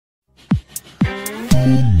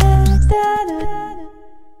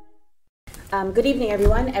Good evening,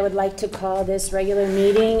 everyone. I would like to call this regular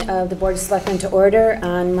meeting of the Board of Selectmen to order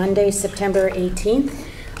on Monday, September 18th.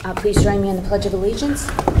 Please join me in the Pledge of Allegiance.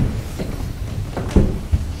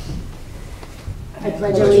 I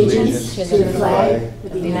pledge allegiance to the flag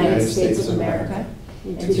of the United States of America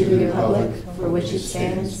and to the republic for which it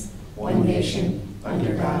stands, one nation,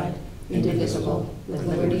 under God, indivisible, with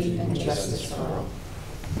liberty and justice for all.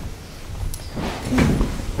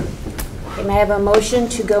 Okay, may I have a motion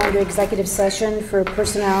to go into executive session for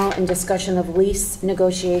personnel and discussion of lease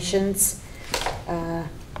negotiations?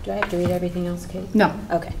 Do I have to read everything else, Kate? No.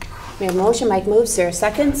 Okay. May I have a motion? Mike moves. Sarah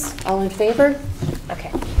seconds. All in favor?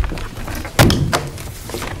 Okay.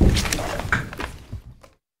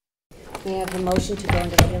 May I have a motion to go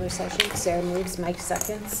into regular session? Sarah moves. Mike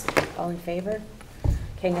seconds. All in favor?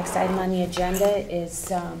 Okay, next item on the agenda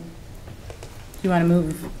is... You want to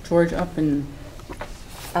move George up and...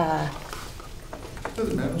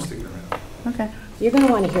 Doesn't matter, I'm sticking around. Okay. You're going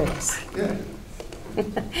to want to hear this. Yeah.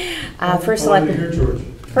 First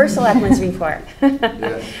Selectmen's report.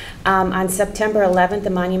 Yeah. On September 11th, the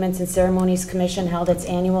Monuments and Ceremonies Commission held its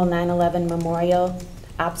annual 9/11 Memorial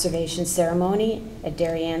Observation Ceremony at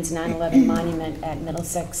Darien-'s 9/11 Monument at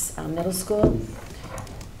Middlesex Middle School.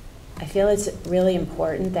 I feel it's really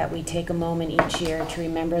important that we take a moment each year to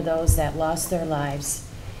remember those that lost their lives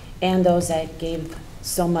and those that gave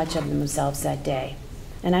so much of themselves that day.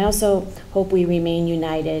 And I also hope we remain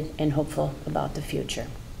united and hopeful about the future.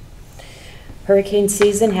 Hurricane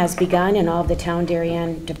season has begun, and all of the town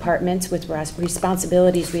Darien departments with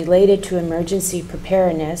responsibilities related to emergency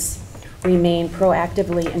preparedness remain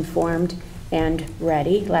proactively informed and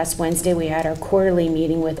ready. Last Wednesday, we had our quarterly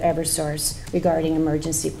meeting with Eversource regarding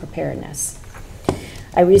emergency preparedness.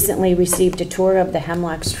 I recently received a tour of the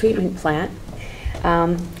Hemlocks treatment plant,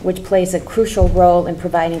 which plays a crucial role in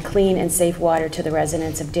providing clean and safe water to the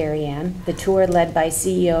residents of Darien. The tour, led by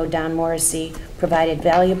CEO Don Morrissey, provided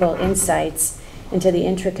valuable insights into the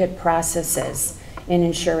intricate processes in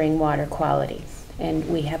ensuring water quality. And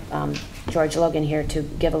we have George Logan here to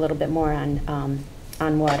give a little bit more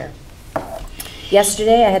on water.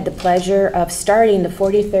 Yesterday, I had the pleasure of starting the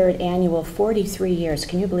 43rd annual, 43 years,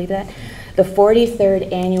 can you believe that? The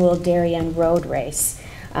 43rd annual Darien Road Race.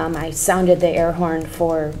 I sounded the air horn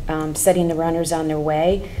for setting the runners on their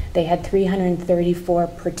way. They had 334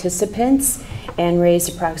 participants and raised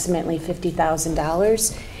approximately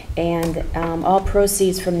 $50,000. And all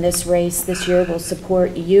proceeds from this race this year will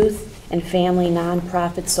support youth and family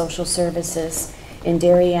nonprofit social services in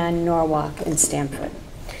Darien, Norwalk, and Stamford.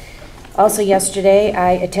 Also yesterday,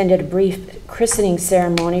 I attended a brief christening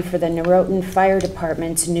ceremony for the Norotan Fire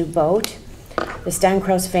Department's new boat. The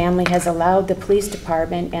Stancross family has allowed the police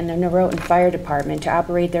department and the Norotan Fire Department to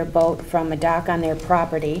operate their boat from a dock on their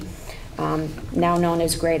property, now known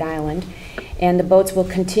as Great Island, and the boats will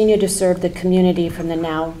continue to serve the community from the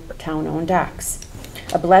now town-owned docks.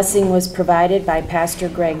 A blessing was provided by Pastor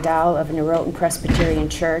Greg Dahl of Norotan Presbyterian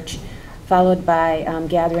Church, followed by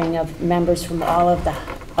gathering of members from all of the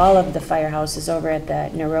firehouses over at the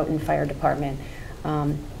Norotan Fire Department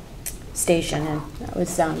station, and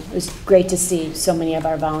it was great to see so many of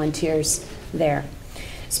our volunteers there.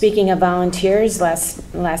 Speaking of volunteers,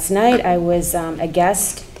 last night I was a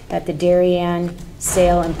guest at the Darien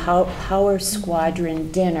Sail and Power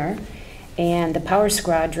Squadron dinner, and the Power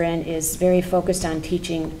Squadron is very focused on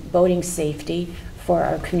teaching boating safety for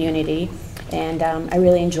our community, and I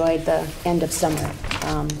really enjoyed the end of summer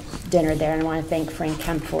dinner there, and I want to thank Frank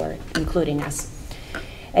Kemp for including us.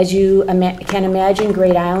 As you can imagine,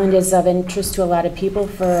 Great Island is of interest to a lot of people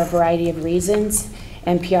for a variety of reasons.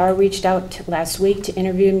 NPR reached out last week to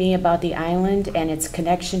interview me about the island and its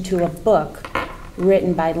connection to a book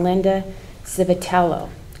written by Linda Civitello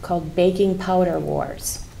called Baking Powder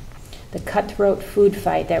Wars: The Cutthroat Food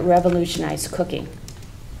Fight That Revolutionized Cooking.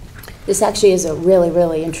 This actually is a really,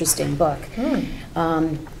 really interesting book.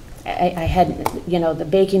 I had, the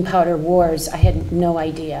baking powder wars, I had no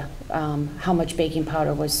idea how much baking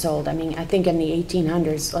powder was sold. I mean, I think in the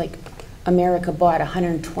 1800s, like, America bought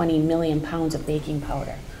 120 million pounds of baking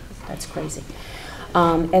powder. That's crazy.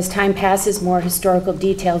 As time passes, more historical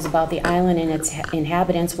details about the island and its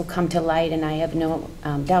inhabitants will come to light, and I have no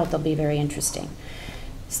doubt they'll be very interesting.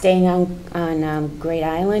 Staying on Great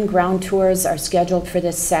Island, ground tours are scheduled for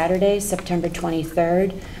this Saturday, September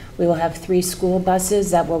 23rd. We will have 3 school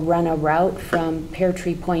buses that will run a route from Pear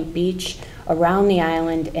Tree Point Beach around the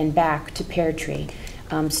island and back to Pear Tree,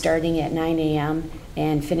 starting at 9 a.m.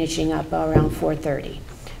 and finishing up around 4:30.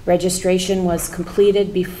 Registration was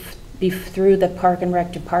completed through the Park and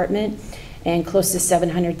Rec Department, and close to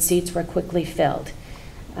 700 seats were quickly filled.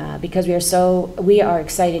 Because we are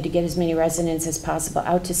excited to get as many residents as possible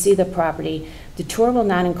out to see the property. The tour will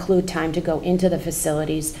not include time to go into the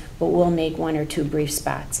facilities, but we'll make 1 or 2 brief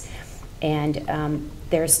spots. And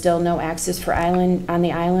there's still no access on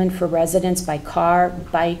the island for residents by car,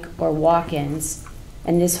 bike, or walk-ins.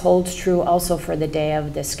 And this holds true also for the day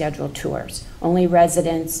of the scheduled tours. Only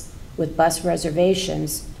residents with bus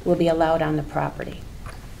reservations will be allowed on the property.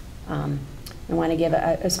 I want to give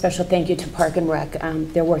a special thank you to Park and Rec.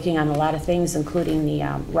 They're working on a lot of things, including the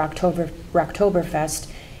Rocktoberfest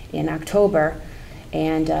in October,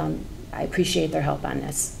 and I appreciate their help on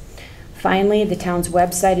this. Finally, the town's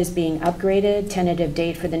website is being upgraded. Tentative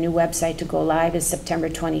date for the new website to go live is September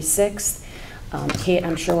 26th. Kate,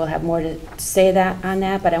 I'm sure we'll have more to say on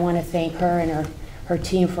that, but I want to thank her and her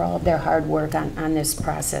team for all of their hard work on this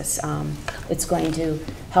process. It's going to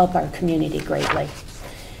help our community greatly.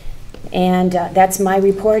 And that's my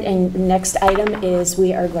report. And the next item is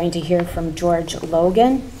we are going to hear from George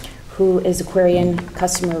Logan, who is Aquarian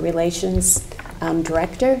Customer Relations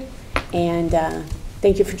Director. And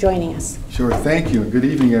thank you for joining us. Sure, thank you. Good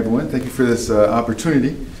evening, everyone. Thank you for this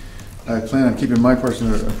opportunity. I plan on keeping my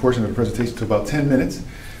portion of the presentation to about 10 minutes.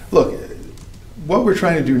 Look, what we're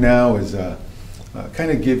trying to do now is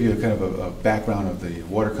kind of give you kind of a background of the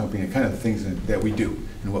water company and kind of the things that we do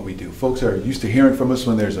and what we do. Folks are used to hearing from us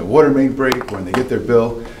when there's a water main break, when they get their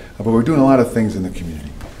bill, but we're doing a lot of things in the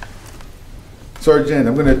community. So our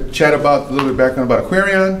agenda, I'm going to chat about a little bit of background about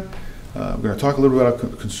Aquarion. I'm going to talk a little bit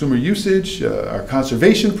about consumer usage, our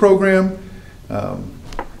conservation program, chat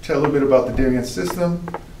a little bit about the Darien system,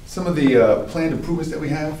 some of the planned improvements that we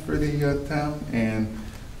have for the town, and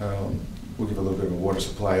we'll give a little bit of a water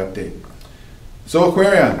supply update. So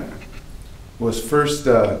Aquarion was first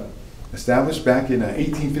established back in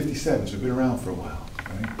 1857, so we've been around for a while,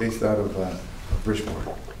 right? Based out of Bridgeport.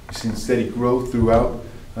 We've seen steady growth throughout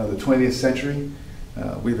the 20th century.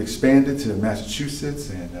 We've expanded to Massachusetts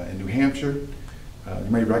and New Hampshire. You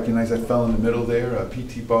may recognize that fellow in the middle there,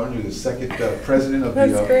 P.T. Barnes, who's the second president of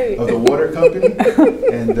the water company.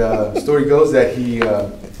 And the story goes that he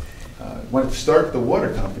wanted to start the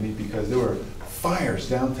water company because there were fires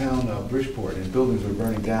downtown Bridgeport and buildings were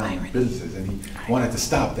burning down, businesses, and he wanted to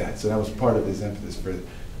stop that. So that was part of his emphasis for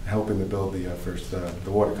helping to build the first the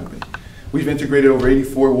water company. We've integrated over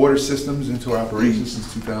 84 water systems into our operations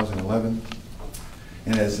since 2011.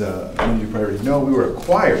 And as many of you probably know, we were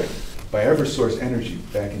acquired by Eversource Energy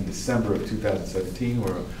back in December of 2017.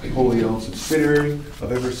 We're a wholly owned subsidiary of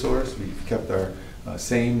Eversource. We've kept our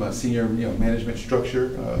same senior management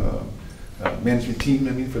structure, management team,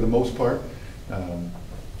 I mean, for the most part.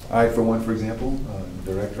 I, for one, for example,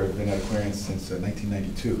 director, I've been at Aquarion since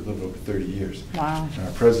 1992, a little over 30 years. Wow. And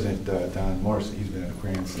our president, Don Morrison, he's been at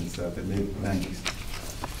Aquarion since the mid-90s.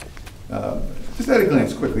 Just at a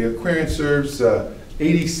glance, quickly, Aquarion serves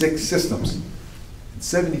 86 systems in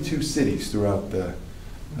 72 cities throughout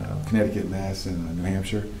Connecticut, Mass, and New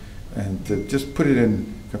Hampshire. And to just put it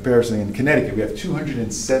in comparison, in Connecticut, we have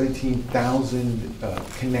 217,000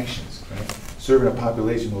 connections, right? Serving a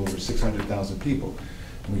population of over 600,000 people.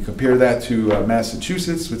 And we compare that to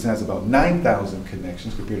Massachusetts, which has about 9,000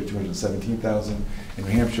 connections compared to 217,000. In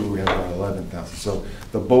New Hampshire, we have about 11,000. So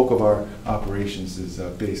the bulk of our operations is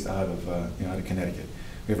based out of Connecticut.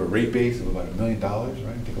 We have a rate base of about $1 million,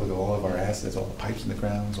 right? Take a look at all of our assets, all the pipes in the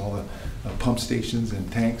grounds, all the pump stations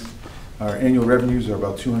and tanks. Our annual revenues are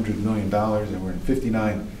about $200 million, and we're in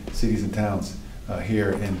 59 cities and towns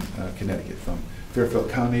here in Connecticut, from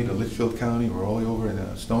Fairfield County to Litchfield County. We're all the way over in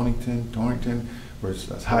Stonington, Torrington. We're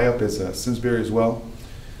as high up as Simsbury as well.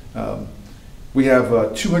 We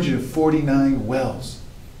have 249 wells.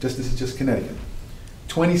 This is just Connecticut.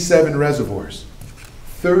 27 reservoirs.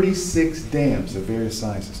 36 dams of various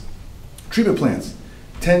sizes. Treatment plants.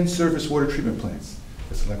 10 surface water treatment plants.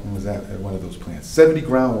 The Selectmen was at one of those plants. 70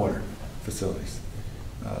 groundwater facilities.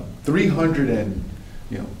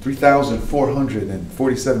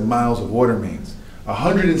 3,447 miles of water mains.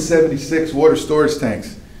 176 water storage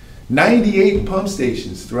tanks. 98 pump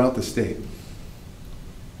stations throughout the state.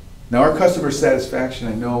 Now, our customer satisfaction,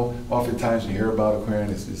 I know oftentimes when you hear about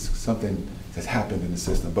Aquarion, is something that's happened in the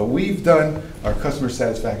system. But we've done our customer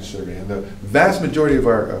satisfaction survey, and the vast majority of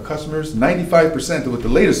our customers, 95% with the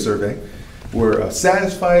latest survey, were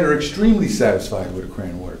satisfied or extremely satisfied with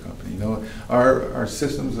Aquarion Water Company. You know, our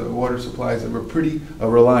systems of water supplies that were pretty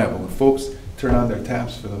reliable. When folks turn on their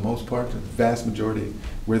taps, for the most part, the vast majority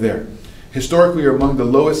were there. Historically, we are among the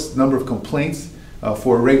lowest number of complaints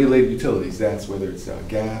for regulated utilities. That's whether it's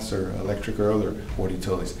gas or electric or other water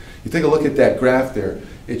utilities. You take a look at that graph there.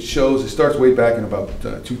 It shows, it starts way back in about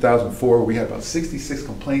 2004, where we had about 66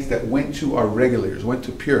 complaints that went to our regulators, went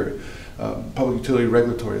to PURE, Public Utility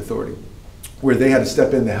Regulatory Authority, where they had to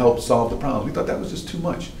step in to help solve the problems. We thought that was just too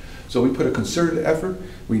much. So we put a concerted effort.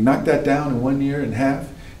 We knocked that down in 1 year and a half.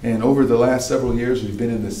 And over the last several years, we've been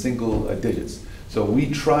in the single digits. So we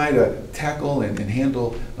try to tackle and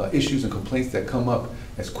handle issues and complaints that come up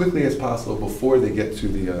as quickly as possible before they get to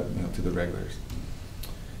the regulators.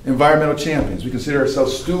 Environmental champions. We consider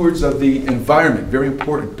ourselves stewards of the environment. Very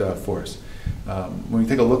important for us. When we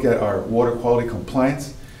take a look at our water quality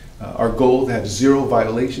compliance, our goal to have 0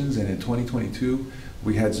 violations, and in 2022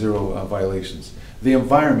 we had 0 violations. The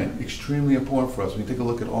environment, extremely important for us. When you take a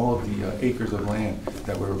look at all of the acres of land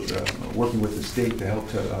that we're working with the state to help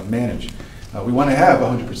to manage. We want to have a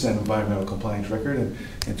 100% environmental compliance record, and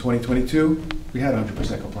in 2022 we had a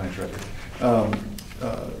 100% compliance record.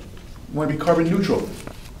 We want to be carbon neutral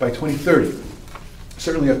by 2030.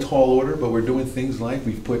 Certainly a tall order, but we're doing things like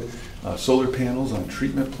we've put solar panels on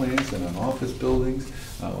treatment plants and on office buildings.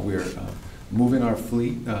 We're moving our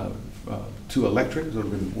fleet to electric, so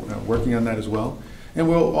we've been working on that as well. And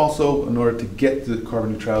we'll also, in order to get to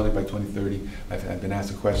carbon neutrality by 2030, I've been asked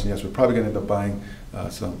a question, yes, we're probably going to end up buying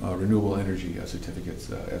some renewable energy certificates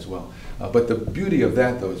as well. But the beauty of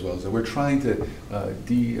that, though, as well, is that we're trying to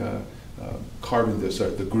carbon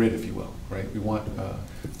the grid, if you will, right? We want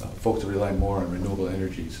folks to rely more on renewable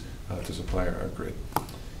energies to supply our grid.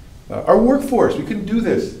 Our workforce, we couldn't do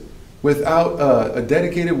this without a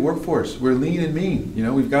dedicated workforce. We're lean and mean. You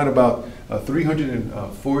know, we've got about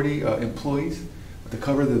 340 employees to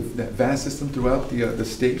cover that VAS system throughout the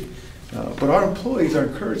state. But our employees are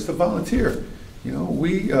encouraged to volunteer. You know,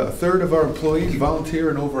 a third of our employees volunteer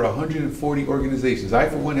in over 140 organizations. I,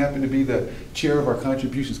 for one, happen to be the chair of our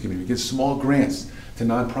contributions committee. We give small grants to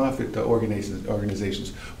nonprofit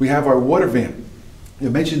organizations. We have our water van. You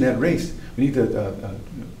mentioned that race. We need to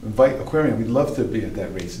invite Aquarium. We'd love to be at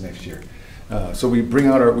that race next year. So we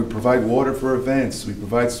we provide water for events. We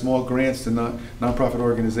provide small grants to nonprofit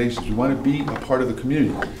organizations. We want to be a part of the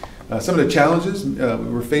community. Some of the challenges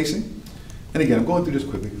we're facing, and again, I'm going through this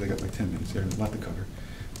quickly because I got like 10 minutes here and a lot to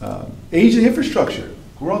cover. Aging infrastructure.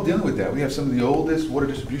 We're all dealing with that. We have some of the oldest water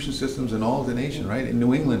distribution systems in all of the nation, right? In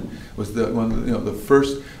New England was one of the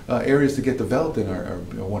first areas to get developed in our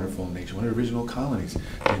wonderful nation, one of the original colonies.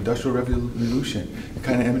 The Industrial Revolution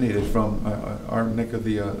kind of emanated from our neck of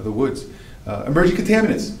the woods. Emerging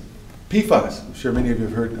contaminants, PFAS. I'm sure many of you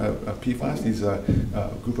have heard of PFAS. These are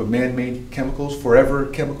a group of man-made chemicals, forever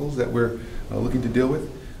chemicals that we're looking to deal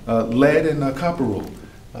with. Lead and copper rule.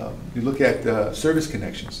 You look at service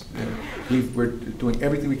connections. We're doing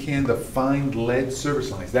everything we can to find lead service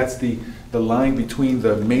lines. That's the line between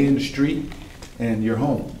the main in the street and your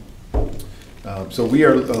home. So we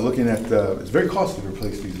are looking at, it's very costly to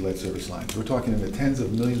replace these lead service lines. We're talking in the tens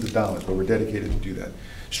of millions of dollars, but we're dedicated to do that.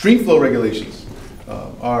 Stream flow regulations.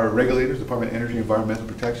 Our regulators, Department of Energy and Environmental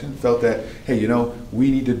Protection, felt that, hey, you know, we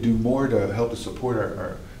need to do more to help to support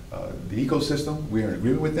the ecosystem. We are in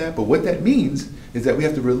agreement with that, but what that means is that we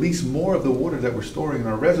have to release more of the water that we're storing in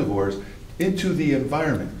our reservoirs into the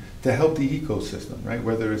environment to help the ecosystem, right?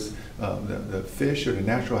 Whether it's the fish or the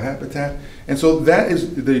natural habitat. And so that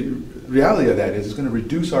is, the reality of that is it's going to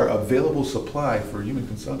reduce our available supply for human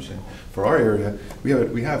consumption. For our area,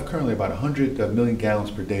 we have currently about 100 million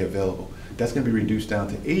gallons per day available. That's going to be reduced down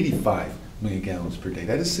to 85 million gallons per day.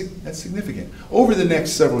 That's significant over the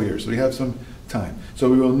next several years. So we have some time. So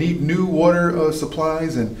we will need new water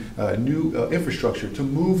supplies and new infrastructure to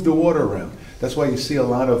move the water around. That's why you see a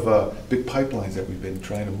lot of big pipelines that we've been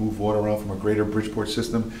trying to move water around from a greater Bridgeport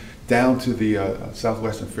system down to the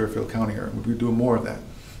southwestern Fairfield County area. We'll be doing more of that.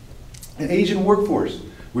 An aging workforce.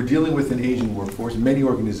 We're dealing with an aging workforce. Many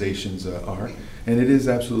organizations are, and it is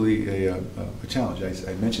absolutely a challenge.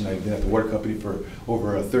 I mentioned I've been at the water company for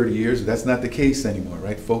over 30 years. That's not the case anymore,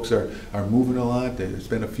 right? Folks are moving a lot. It's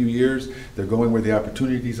been a few years. They're going where the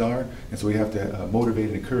opportunities are, and so we have to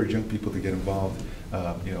motivate and encourage young people to get involved,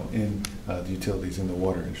 in the utilities, in the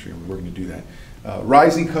water industry. We're working to do that.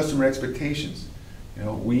 Rising customer expectations.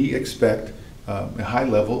 We expect a high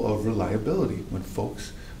level of reliability when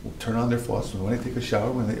folks will turn on their faucets when they take a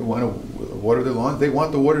shower, when they want to water their lawn. They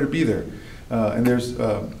want the water to be there. And there's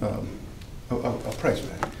a price for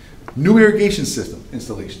that. New irrigation system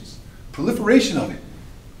installations. Proliferation of it.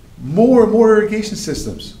 More and more irrigation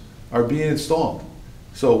systems are being installed.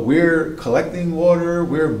 So we're collecting water,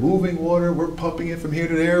 we're moving water, we're pumping it from here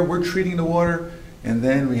to there, we're treating the water, and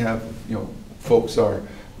then we have, folks are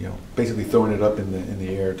basically throwing it up in the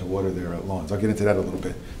air to water their lawns. I'll get into that a little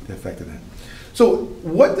bit, the effect of that. So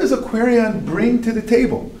what does Aquarion bring to the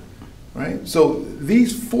table? Right? So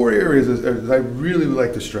these 4 areas I really would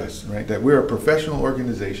like to stress, right? That we're a professional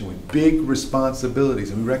organization with big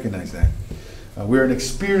responsibilities, and we recognize that. We're an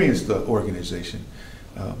experienced organization.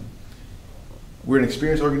 We're an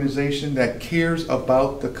experienced organization that cares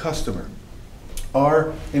about the customer.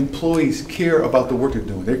 Our employees care about the work they're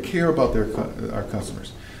doing. They care about our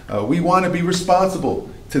customers. We want to be responsible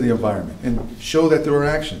to the environment and show that there are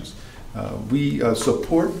actions. We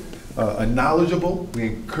support a knowledgeable, we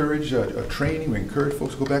encourage a training, we encourage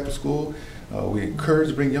folks to go back to school, we encourage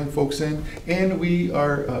to bring young folks in, and we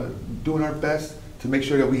are doing our best to make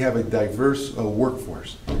sure that we have a diverse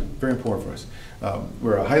workforce. Very important for us.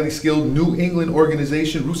 We're a highly skilled New England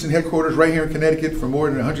organization, roots and headquarters right here in Connecticut for more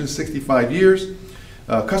than 165 years.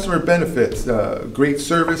 Customer benefits, great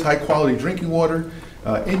service, high quality drinking water,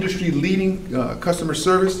 industry leading customer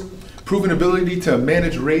service, proven ability to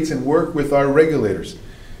manage rates and work with our regulators.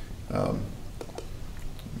 Let me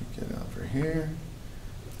get over here.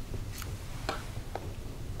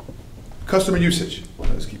 Customer usage.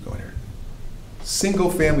 Let's keep going here. Single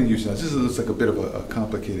family usage. Now, this looks like a bit of a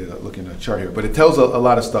complicated looking chart here, but it tells a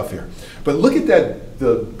lot of stuff here. But look at that,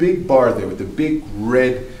 the big bar there with the big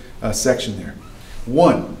red section there.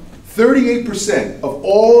 38% of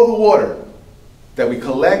all the water that we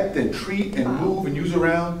collect and treat and move and use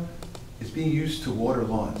around is being used to water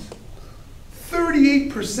lawns.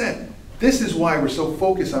 38%. This is why we're so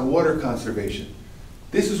focused on water conservation.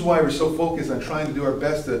 This is why we're so focused on trying to do our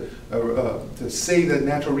best to save that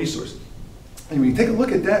natural resource. And when you take a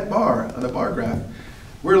look at that bar on the bar graph,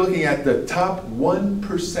 we're looking at the top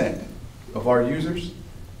 1% of our users,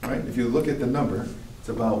 right? If you look at the number, it's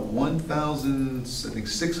about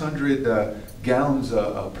 1,600 gallons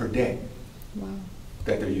per day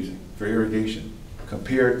that they're using for irrigation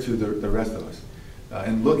compared to the rest of us.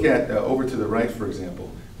 And look at over to the right, for example,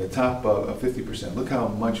 the top 50%. Look how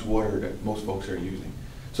much water that most folks are using.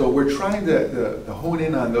 So we're trying to hone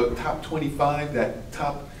in on the top 25, that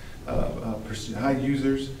top high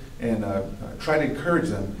users, and try to encourage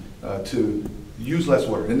them to use less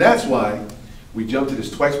water. And that's why we jumped to this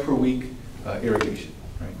twice per week irrigation.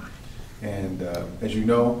 Right? And as you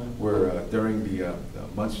know, we're during the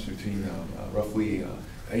months between roughly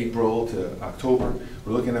April to October,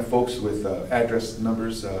 we're looking at folks with address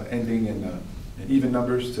numbers ending in even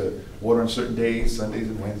numbers to water on certain days, Sundays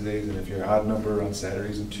and Wednesdays, and if you're an odd number on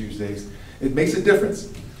Saturdays and Tuesdays. It makes a difference.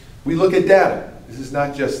 We look at data. This is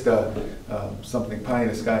not just something pie in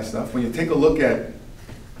the sky stuff. When you take a look at,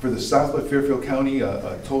 for the Southwest Fairfield County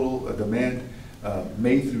total demand,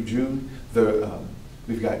 May through June,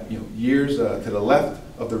 we've got years to the left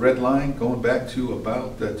of the red line going back to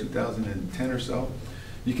about 2010 or so.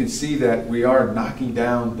 You can see that we are knocking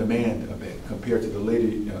down demand a bit compared to the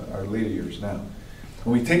our later years now.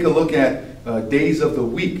 When we take a look at days of the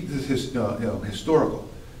week, this is historical.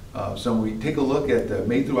 So when we take a look at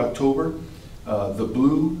May through October, the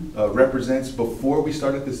blue represents before we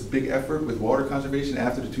started this big effort with water conservation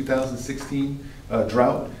after the 2016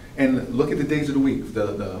 drought. And look at the days of the week.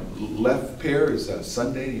 The left pair is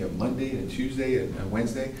Sunday, you have Monday and Tuesday and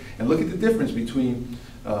Wednesday. And look at the difference between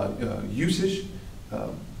usage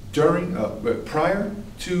during, prior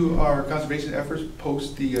to our conservation efforts,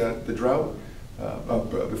 post the drought,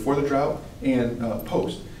 before the drought, and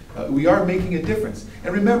post. We are making a difference.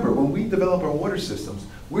 And remember, when we develop our water systems,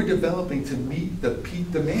 we're developing to meet the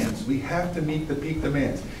peak demands. We have to meet the peak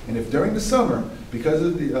demands. And if during the summer, because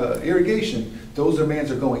of the irrigation, those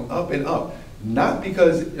demands are going up and up, not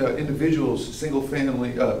because individuals, single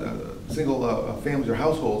families or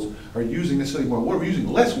households are using necessarily more water, we're using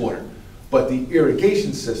less water. But the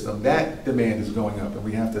irrigation system, that demand is going up, and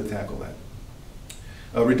we have to tackle that.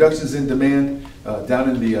 Reductions in demand down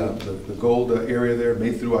in the gold area there,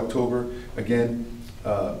 May through October. Again,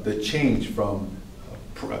 the change from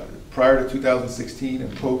prior to 2016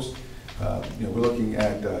 and post, we're looking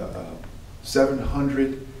at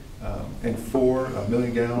 704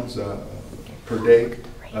 million gallons per day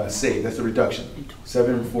saved. That's a reduction,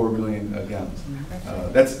 704 million gallons.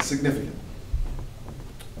 That's significant.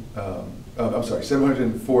 I'm sorry,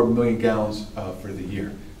 704 million gallons for the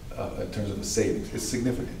year in terms of the savings. It's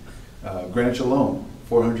significant. Greenwich alone,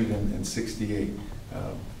 468.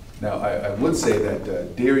 Now, I would say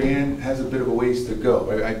that Darien has a bit of a ways to go.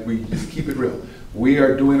 We just keep it real. We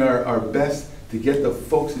are doing our best to get the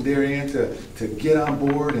folks in Darien to get on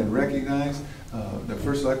board and recognize. The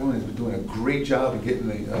First Selectman has been doing a great job of getting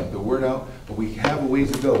the word out, but we have a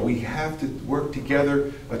ways to go. We have to work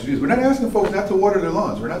together to do this. We're not asking folks not to water their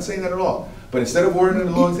lawns. We're not saying that at all. But instead of watering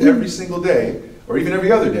the lawns every single day, or even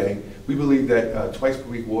every other day, we believe that twice per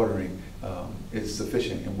week watering is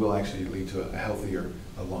sufficient and will actually lead to a healthier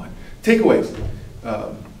lawn. Takeaways.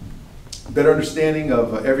 Better understanding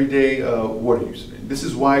of everyday water use. This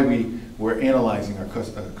is why we're analyzing our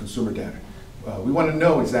consumer data. We want to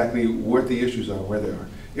know exactly what the issues are, where they are.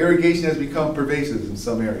 Irrigation has become pervasive in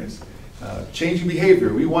some areas. Changing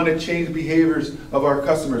behavior. We want to change the behaviors of our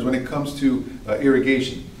customers when it comes to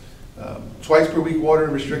irrigation. Twice per week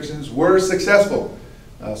watering restrictions were successful.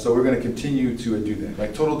 So we're going to continue to do that.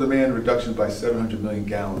 Right? Total demand reduction by 700 million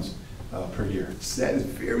gallons per year. That is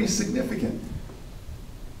very significant.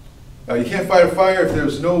 You can't fight a fire if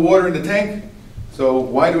there's no water in the tank. So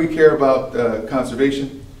why do we care about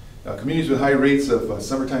conservation? Communities with high rates of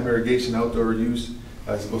summertime irrigation, outdoor use,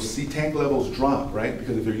 will see tank levels drop, right?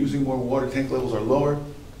 Because if they're using more water, tank levels are lower.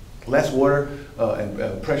 Less water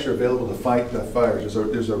and pressure available to fight the fires.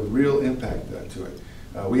 There's a real impact to it.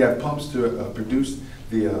 We have pumps to produce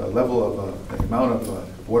the level of the amount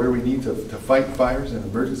of water we need to fight fires and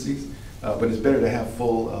emergencies. But it's better to have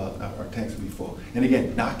full, our tanks to be full. And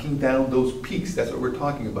again, knocking down those peaks, that's what we're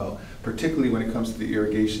talking about, particularly when it comes to the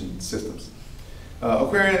irrigation systems.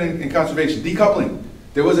 Aquarium and conservation, decoupling.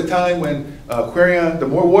 There was a time when Aquarium, the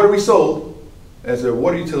more water we sold as a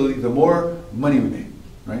water utility, the more money we made,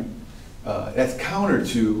 right? That's counter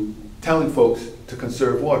to telling folks to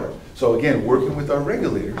conserve water. So again, working with our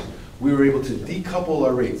regulators, we were able to decouple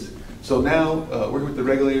our rates. So now, working with the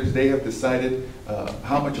regulators, they have decided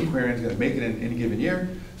how much aquarium is going to make it in any given year.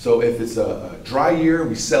 So if it's a dry year,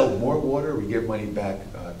 we sell more water, we give money back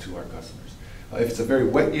to our customers. If it's a very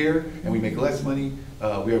wet year and we make less money,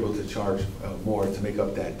 we're able to charge more to make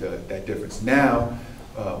up that difference. Now,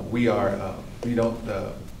 we don't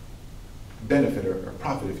benefit or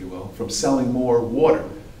profit, if you will, from selling more water.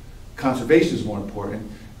 Conservation is more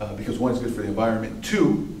important because one, it's good for the environment.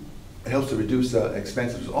 Two, it helps to reduce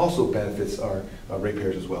expenses. It also benefits our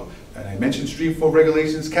ratepayers as well. And I mentioned stream flow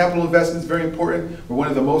regulations. Capital investments, very important. We're one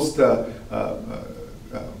of the most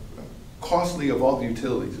costly of all the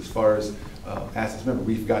utilities as far as assets. Remember,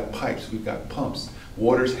 we've got pipes, we've got pumps.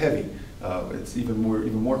 Water's heavy. It's even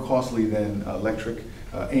more costly than electric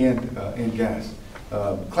and gas.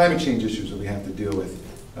 Climate change issues that we have to deal with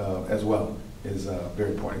as well is very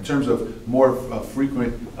important. In terms of more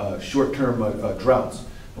frequent short-term droughts,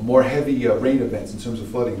 more heavy rain events in terms of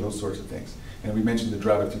flooding, those sorts of things. And we mentioned the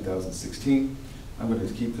drought of 2016. I'm going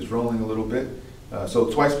to keep this rolling a little bit. So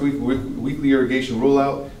twice per week, weekly irrigation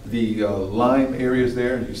rollout. The Lyme areas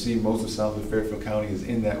there, and you see most of south of Fairfield County is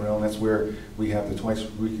in that realm. That's where we have the twice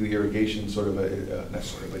weekly irrigation not sort of,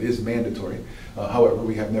 it is mandatory. However,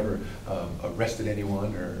 we have never arrested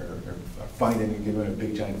anyone or fined anyone, given a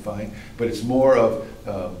big giant fine. But it's more of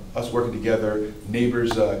us working together,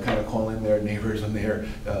 neighbors kind of calling their neighbors when they're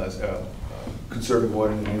conserving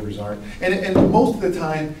water and the neighbors aren't. And most of the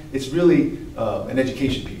time, it's really an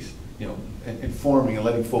education piece, you know, informing and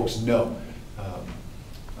letting folks know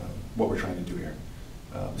what we're trying to do here.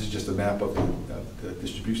 This is just a map of the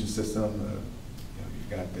distribution system. You know, you've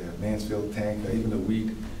got the Mansfield tank, even the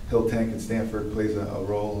Weed Hill tank in Stanford plays a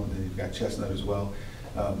role, and then you've got Chestnut as well.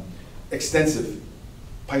 Extensive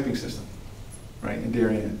piping system, right, in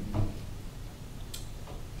Darien.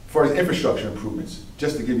 As far as infrastructure improvements,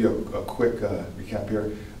 just to give you a quick recap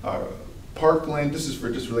here, Parkland, this is for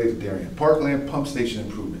just related to Darien, Parkland pump station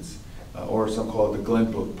improvements, or some call it the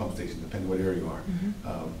Glenbrook pump station, depending what area you are.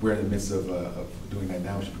 We're in the midst of doing that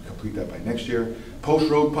now. We should complete that by next year. Post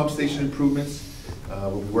Road pump station improvements,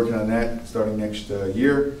 we'll be working on that starting next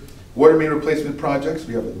year. Water main replacement projects,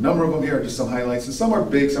 we have a number of them here, just some highlights, and some are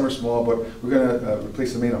big, some are small, but we're going to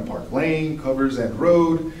replace the main on Park Lane, Covers End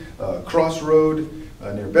Road, Cross Road,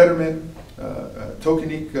 near Betterment,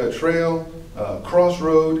 Tokenique Trail, Cross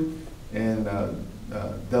Road, and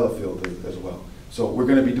Delafield as well. So we're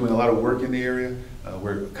going to be doing a lot of work in the area.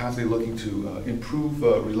 We're constantly looking to improve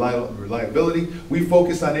reliability. We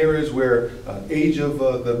focus on areas where age of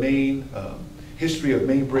the main, history of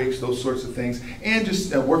main breaks, those sorts of things, and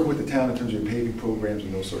just working with the town in terms of your paving programs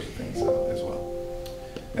and those sorts of things as well.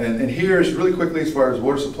 And here's really quickly as far as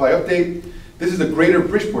water supply update. This is the greater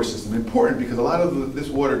Bridgeport system, important because a lot of this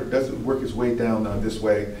water doesn't work its way down this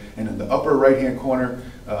way. And in the upper right-hand corner,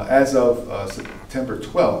 as of September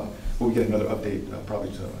 12th, we'll get another update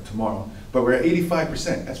probably tomorrow, but we're at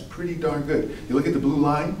 85%. That's pretty darn good. You look at the blue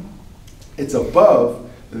line, it's above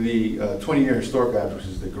the 20-year historic average, which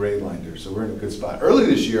is the gray line there, so we're in a good spot. Early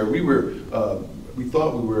this year, we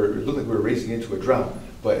thought it looked like we were racing into a drought,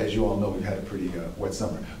 but as you all know, we've had a pretty wet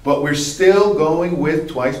summer. But we're still going with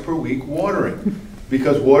twice per week watering.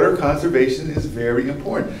 because water conservation is very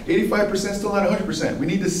important. 85% still not 100%. We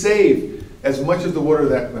need to save as much of the water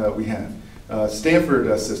that we have.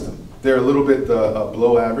 Stanford system, they're a little bit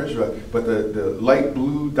below average, but the light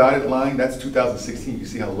blue dotted line, that's 2016. You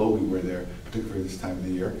see how low we were there, particularly this time of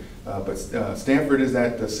the year. But Stanford is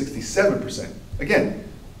at 67%. Again,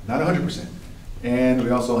 not 100%. And we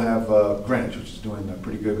also have Greenwich, which is doing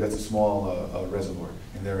pretty good. That's a small reservoir,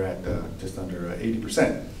 and they're at just under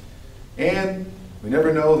 80%. And we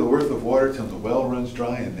never know the worth of water till the well runs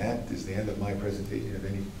dry, and that is the end of my presentation. If you have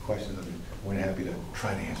any questions, I'd be more than happy to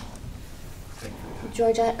try to answer them. Thank you.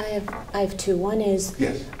 George, I have two. One is,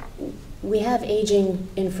 Yes. we have aging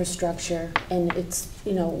infrastructure, and it's,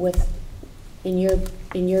 you know, in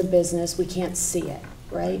your business, we can't see it,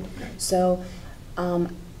 right? Okay. So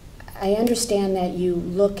I understand that you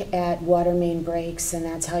look at water main breaks, and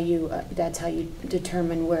that's how you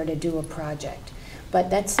determine where to do a project. But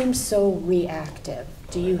that seems so reactive.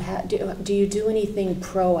 Do you do anything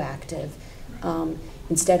proactive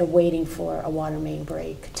instead of waiting for a water main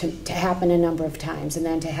break to happen a number of times and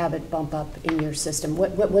then to have it bump up in your system?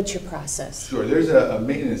 What's your process? Sure. There's a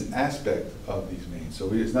maintenance aspect of these mains. So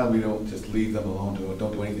it's not we don't just leave them alone,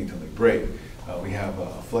 don't do anything until they break. We have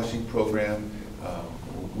a flushing program.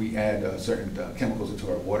 We add certain chemicals into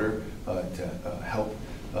our water to help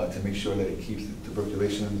to make sure that it keeps the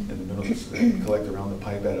tuberculation in the minerals that collect around the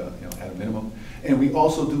pipe at a minimum. And we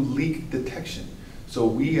also do leak detection. So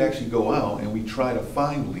we actually go out and we try to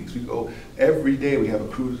find leaks. We go every day. We have a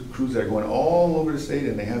crews that are going all over the state,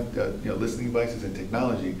 and they have listening devices and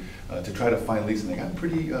technology to try to find leaks, and they got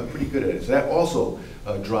pretty good at it. So that also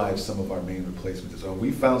drives some of our main replacements. So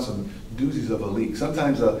we found some doozies of a leak.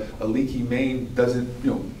 Sometimes a leaky main doesn't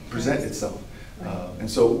present itself. And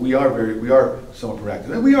so we are somewhat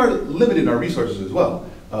proactive. And we are limited in our resources as well,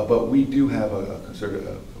 but we do have a concerted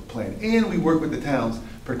plan. And we work with the towns,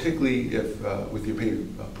 particularly if with your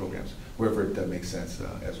paving programs, wherever it makes sense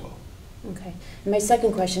as well. Okay. And my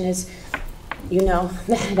second question is,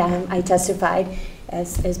 that I testified,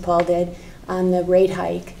 as Paul did, on the rate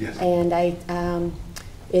hike. Yes. And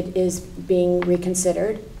it is being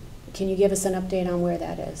reconsidered. Can you give us an update on where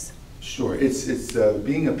that is? Sure, it's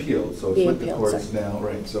being appealed, so it's with the courts now,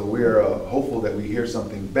 right? So we're hopeful that we hear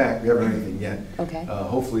something back. We haven't heard anything yet. Okay.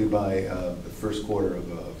 Hopefully by the first quarter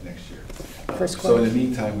of next year. First quarter. So in the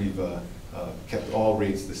meantime, we've kept all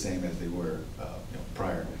rates the same as they were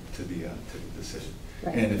prior to the decision.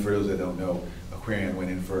 Right. And for those that don't know, Aquarian went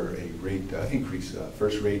in for a rate increase,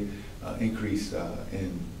 first rate increase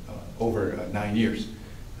in over 9 years,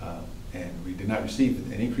 and we did not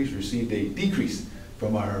receive an increase. We received a decrease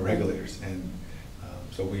from our regulators, and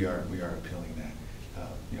so we are appealing that.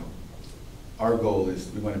 Our goal is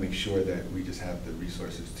we want to make sure that we just have the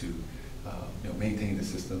resources to maintain the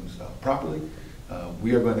systems properly.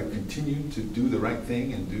 We are going to continue to do the right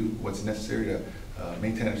thing and do what's necessary to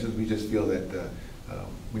maintain our systems. We just feel that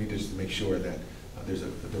we need to just make sure that there's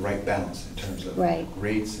the right balance in terms of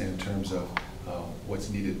rates and in terms of what's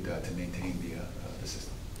needed to maintain the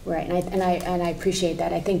system. Right, and I appreciate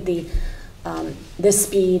that. I think the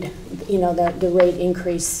speed, the rate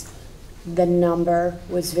increase, the number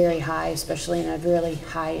was very high, especially in a really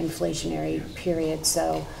high inflationary period.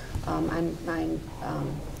 So I'm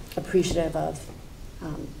appreciative of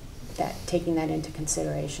that, taking that into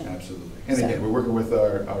consideration. Absolutely. And so, again, we're working with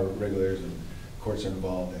our regulators, and courts are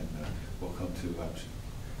involved, and we'll come to.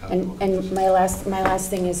 And my last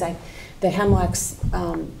thing is the Hemlock's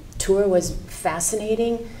tour was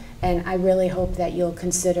fascinating, and I really hope that you'll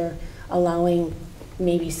consider allowing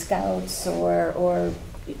maybe scouts or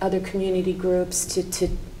other community groups to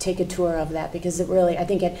take a tour of that, because I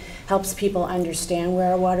think it helps people understand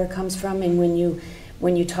where our water comes from. And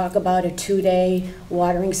when you talk about a 2-day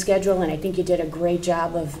watering schedule, and I think you did a great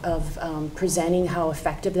job of presenting how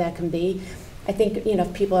effective that can be. I think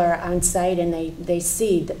if people are on site and they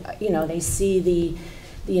see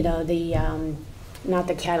not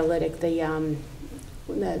the catalytic,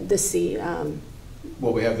 the sea.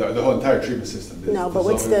 Well, we have the whole entire treatment system. No, but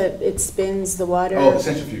it spins the water. Oh, the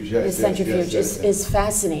centrifuge, yes. The centrifuge is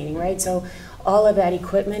fascinating, right? So all of that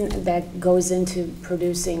equipment that goes into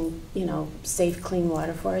producing, safe, clean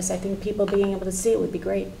water for us, I think people being able to see it would be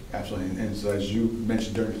great. Absolutely, and so as you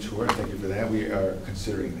mentioned during the tour, thank you for that, we are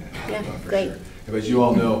considering that. Yeah, for great. Sure. As you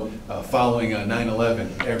all know, following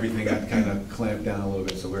 9/11, everything got kind of clamped down a little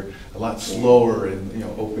bit, so we're a lot slower in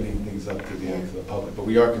opening things up to the public, but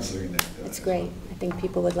we are considering that. It's great. Well. I think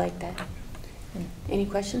people would like that. Any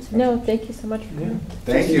questions? No, thank you so much for coming.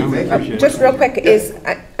 Thank you. Just real quick,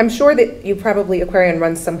 I'm sure that you probably, Aquarian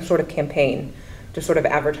runs some sort of campaign to sort of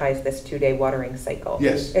advertise this 2-day watering cycle.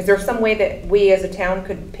 Yes. Is there some way that we as a town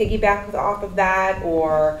could piggyback off of that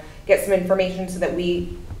or get some information so that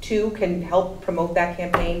we too can help promote that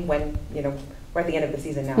campaign when, you know, we're at the end of the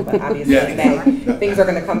season now, but obviously Yeah. in May, things are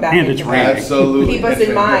gonna come back. And it's into raining. play. Absolutely. Keep us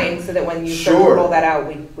in mind so that when you start to Sure. roll that out,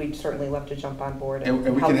 we'd certainly love to jump on board And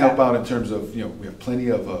we can that. help out in terms of, you know, we have plenty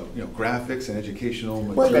of, you know, graphics and educational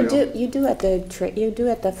Well, material. you do at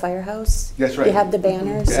the firehouse. That's right. You have the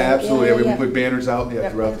banners. Yeah, so- absolutely, yeah, we yeah. put banners out, yeah,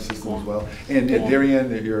 Yep. throughout the system as well. And Yeah.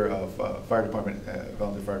 Darien, your fire department,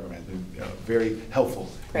 volunteer fire department, has been very helpful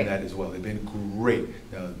in Great. that as well. They've been great,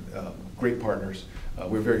 great partners.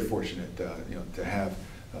 We're very fortunate, you know, to have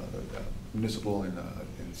the municipal and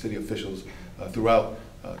city officials throughout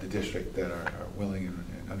the district that are willing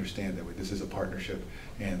and understand that this is a partnership,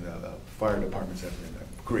 and fire departments have been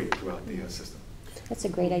great throughout the system. That's a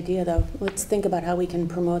great idea, though. Let's think about how we can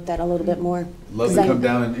promote that a little bit more. Love 'Cause to I- come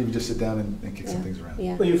down and even just sit down and kick some Yeah, things around.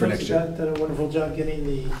 yeah. Well, you For folks next year. have done a wonderful job getting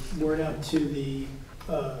the word out to the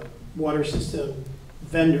water system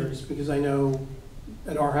vendors, because I know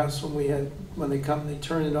at our house when they come, they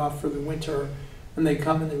turn it off for the winter, and they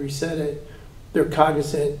come and they reset it, they're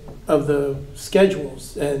cognizant of the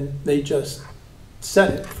schedules, and they just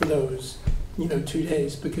set it for those, 2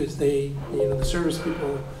 days, because they, the service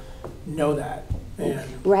people know that. And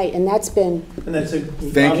Right, and that's been, that's a.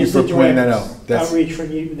 Thank you for obviously pointing that direct out. That's- outreach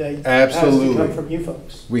from you, that Absolutely. has to come from you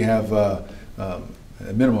folks. We have a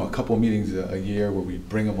minimum, a couple of meetings a year where we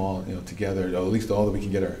bring them all, together, or at least all that we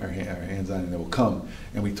can get our hands on, and they will come,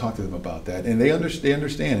 and we talk to them about that. And they understand,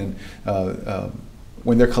 and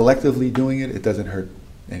when they're collectively doing it, it doesn't hurt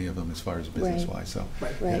any of them as far as business-wise, so.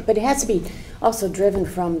 Right. right, Yeah. but it has to be also driven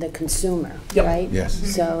from the consumer, Yep. right?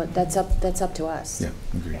 Yes. So that's up to us. Yeah,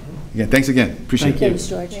 agree. Again, thanks again, appreciate it. Thank you. Thanks,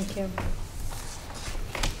 George. Thank you.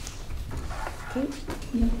 Okay.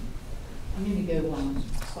 I'm gonna go,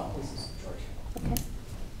 swap places, George. Okay.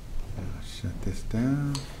 Shut this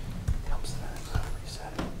down.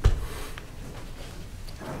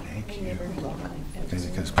 Thank you. Can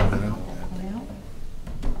you spell that out? There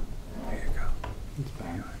you go.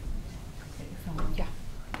 Yeah.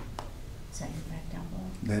 Is that your back down below?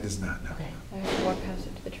 That is not, no. Okay. I have to walk past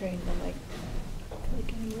it to the train, and I'm like, I feel like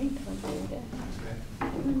getting rained on the other day.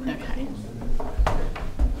 Okay.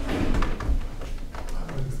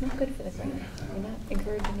 It's not good for the climate. You're not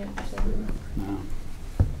encouraging it, so. No.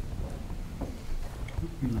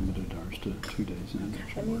 We limited ours to 2 days and that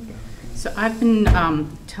should work out. So I've been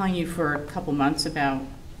telling you for a couple months about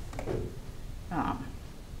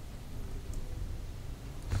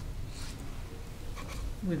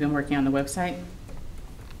we've been working on the website.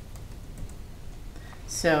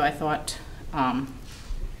 So I thought I'd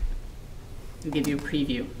give you a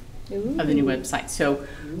preview of the new website. So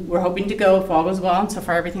we're hoping to go, if all goes well, and so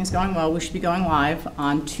far everything's going well, we should be going live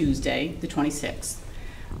on Tuesday, the 26th.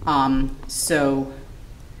 So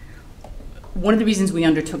one of the reasons we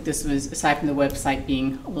undertook this was, aside from the website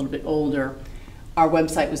being a little bit older, our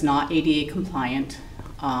website was not ADA compliant.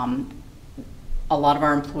 A lot of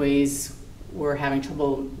our employees were having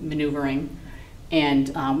trouble maneuvering, and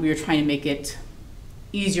we were trying to make it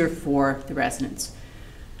easier for the residents.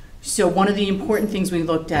 So one of the important things we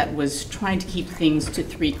looked at was trying to keep things to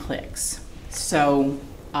 3 clicks. So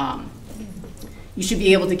you should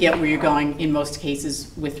be able to get where you're going in most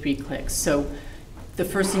cases with 3 clicks. So the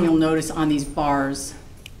first thing you'll notice on these bars,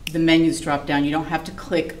 the menus drop down. You don't have to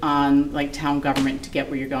click on like town government to get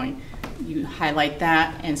where you're going. You highlight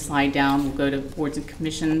that and slide down. We'll go to boards and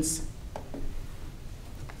commissions,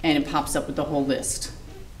 and it pops up with the whole list.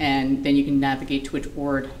 And then you can navigate to which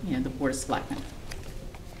board, the Board of Selectmen.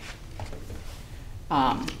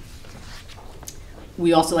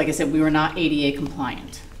 We also, like I said, we were not ADA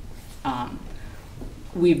compliant.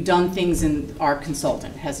 We've done things, in our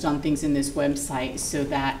consultant has done things in this website so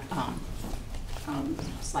that,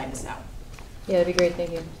 slide this out. Yeah, that'd be great,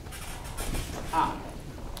 thank you.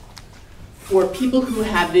 For people who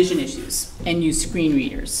have vision issues and use screen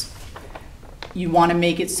readers, you want to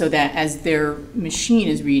make it so that as their machine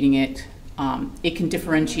is reading it, it can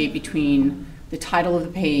differentiate between the title of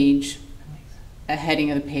the page, a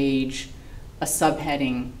heading of the page, a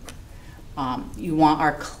subheading. You want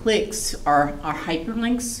our clicks, our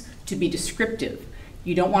hyperlinks, to be descriptive.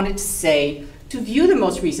 You don't want it to say, to view the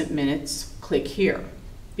most recent minutes, click here.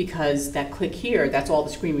 Because that click here, that's all the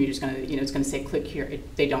screen reader's going to, it's going to say click here.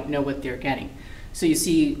 They don't know what they're getting. So you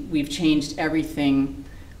see, we've changed everything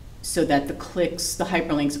so that the clicks, the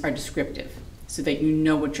hyperlinks are descriptive, so that you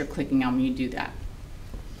know what you're clicking on when you do that.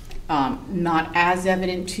 Not as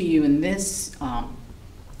evident to you in this,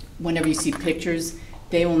 whenever you see pictures,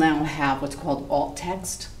 they will now have what's called alt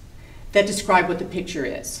text. that describe what the picture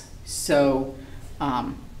is. So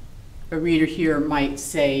a reader here might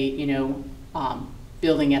say, you know,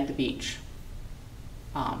 building at the beach.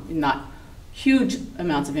 Not huge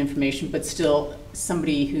amounts of information, but still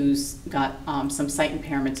somebody who's got some sight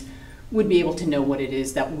impairments would be able to know what it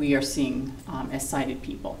is that we are seeing as sighted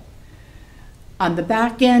people. On the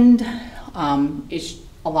back end, it's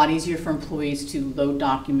a lot easier for employees to load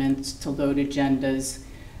documents, to load agendas,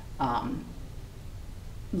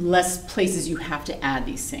 less places you have to add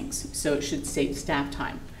these things, so it should save staff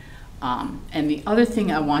time. And the other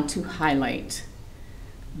thing I want to highlight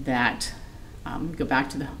that, go back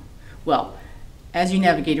to the, well, as you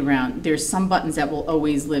navigate around, there's some buttons that will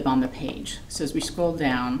always live on the page. So as we scroll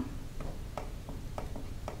down,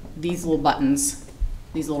 these little buttons,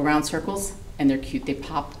 these little round circles, and they're cute, they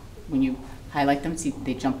pop when you highlight them, see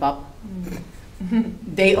they jump up.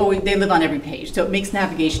 They live on every page, so it makes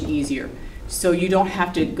navigation easier. So you don't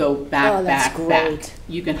have to go back, Oh, that's back. great.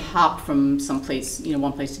 You can hop from some place, you know,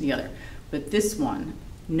 one place to the other. But this one,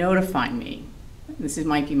 notify me.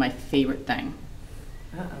 Might be my favorite thing.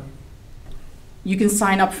 You can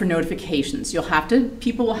sign up for notifications.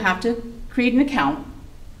 People will have to create an account.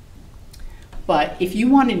 But if you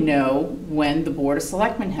want to know when the Board of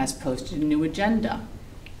Selectmen has posted a new agenda,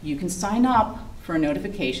 you can sign up for a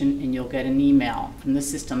notification and you'll get an email from the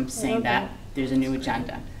system saying that there's a new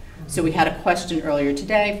agenda. So we had a question earlier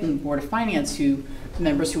today from the Board of Finance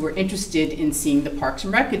members who were interested in seeing the Parks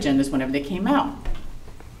and Rec agendas whenever they came out.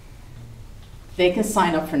 They can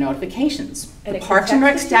sign up for notifications. And The it can Parks and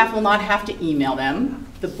Rec text it? staff will not have to email them.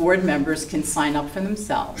 The board members can sign up for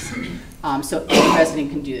themselves. So any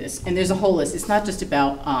resident can do this. And there's a whole list. It's not just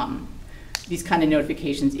about these kind of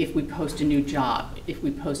notifications. If we post a new job, if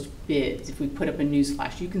we post bids, if we put up a news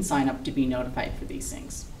flash, you can sign up to be notified for these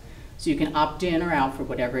things. So you can opt in or out for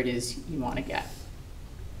whatever it is you want to get.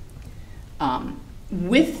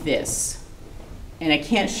 With this, and I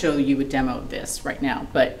can't show you a demo of this right now,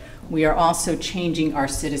 but we are also changing our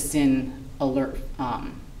citizen alert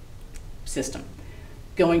system,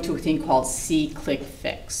 going to a thing called See, Click,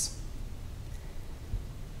 Fix.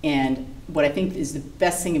 And what I think is the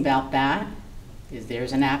best thing about that is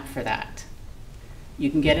there's an app for that. You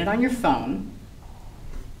can get it on your phone.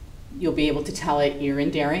 You'll be able to tell it you're in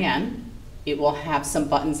Darien. It will have some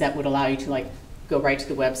buttons that would allow you to go right to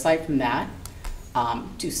the website from that,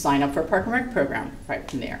 to sign up for a Park and Rec program right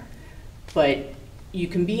from there. But you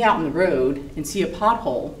can be out on the road and see a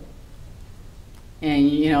pothole,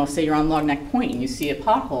 and say you're on Long Neck Point and you see a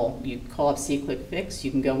pothole, you call up See, Click, Fix. You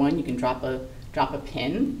can go in, you can drop a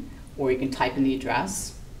pin, or you can type in the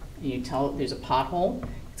address, and you tell it there's a pothole.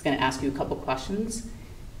 It's going to ask you a couple questions,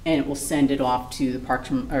 and it will send it off to the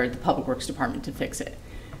the Public Works Department to fix it.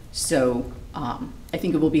 So I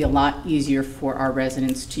think it will be a lot easier for our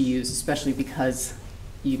residents to use, especially because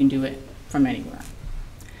you can do it from anywhere.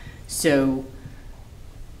 So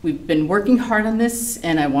we've been working hard on this,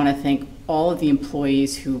 and I want to thank all of the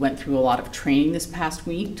employees who went through a lot of training this past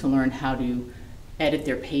week to learn how to edit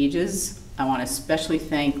their pages. I want to especially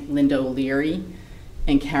thank Linda O'Leary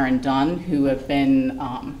and Karen Dunn, who have been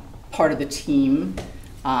part of the team.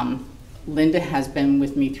 Linda has been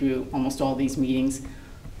with me through almost all these meetings,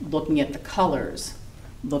 looking at the colors,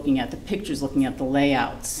 looking at the pictures, looking at the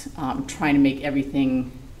layouts, trying to make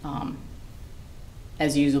everything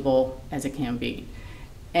as usable as it can be.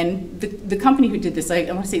 And the company who did this, I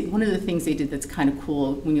want to say one of the things they did that's kind of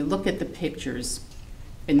cool, when you look at the pictures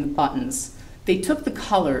and the buttons, they took the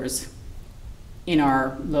colors in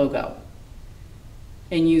our logo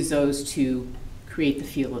and used those to create the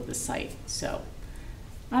feel of the site. So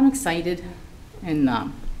I'm excited, and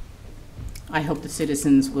I hope the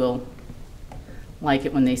citizens will like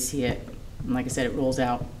it when they see it. And like I said, it rolls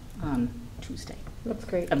out on Tuesday That's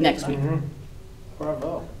great. of next week.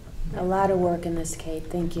 Bravo. A lot of work in this, Kate.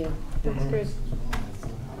 Thank you. That's great.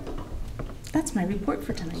 That's my report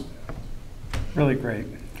for tonight. Really great,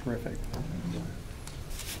 terrific.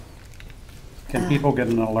 Can people get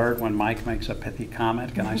an alert when Mike makes a pithy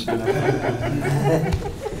comment? Can I sign up for that?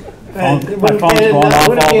 My phone's going off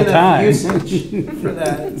all the time. Usage for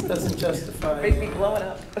that, it doesn't justify. Make me blow it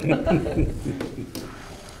up.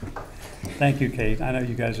 Thank you, Kate. I know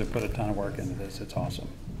you guys have put a ton of work into this. It's awesome.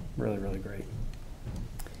 Really, really great.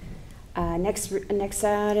 Next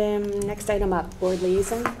item up, board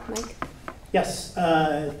liaison, Mike? Yes,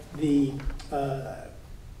 the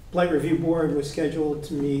Blight Review Board was scheduled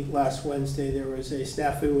to meet last Wednesday. There was a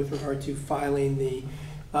snafu with regard to filing the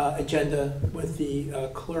agenda with the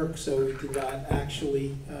clerk, so we did not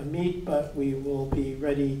actually meet, but we will be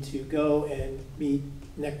ready to go and meet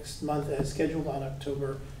next month as scheduled on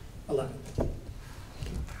October 11th.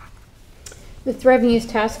 The Thriving Youth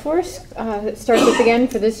Task Force starts up again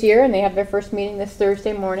for this year, and they have their first meeting this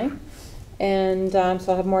Thursday morning. And so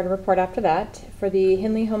I'll have more to report after that. For the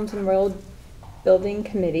Hindley Homes and Road Building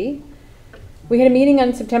Committee, we had a meeting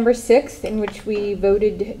on September 6th in which we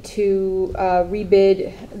voted to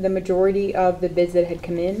rebid the majority of the bids that had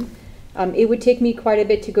come in. It would take me quite a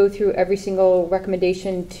bit to go through every single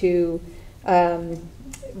recommendation to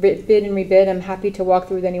bid and rebid. I'm happy to walk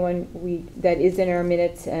through with anyone that is in our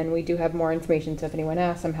minutes, and we do have more information, so if anyone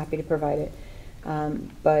asks, I'm happy to provide it.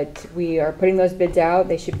 But we are putting those bids out.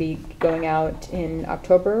 They should be going out in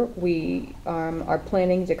October. We are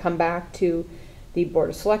planning to come back to the Board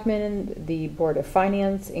of Selectmen, the Board of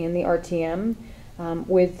Finance, and the RTM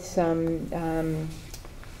with some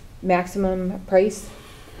maximum price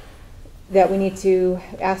that we need to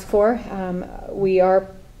ask for. We are,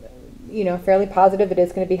 fairly positive it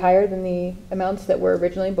is going to be higher than the amounts that were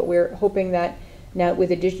originally, but we're hoping that now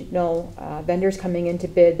with additional vendors coming in to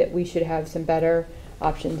bid that we should have some better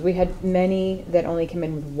options. We had many that only came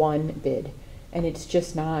in with one bid, and it's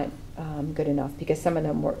just not good enough because some of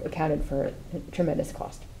them were accounted for tremendous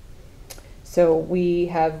cost. So we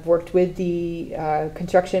have worked with the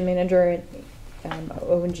construction manager,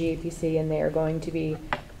 O&G APC, and they are going to be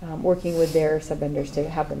working with their sub-vendors to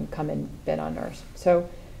have them come and bid on ours. So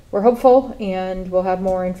we're hopeful, and we'll have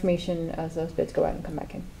more information as those bids go out and come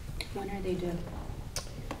back in. When are they due?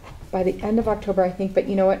 By the end of October, I think, but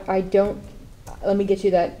you know what, let me get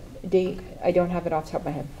you that date. I don't have it off the top of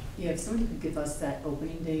my head. Yeah, if somebody could give us that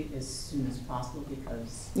opening date as soon as possible,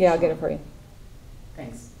 because. Yeah, I'll get it for you.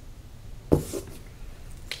 Thanks.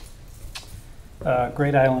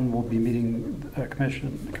 Great Island will be meeting,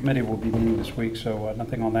 committee will be meeting this week, so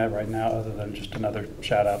nothing on that right now other than just another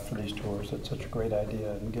shout out for these tours. It's such a great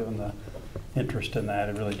idea, and given the interest in that,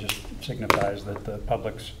 it really just signifies that the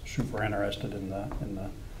public's super interested in the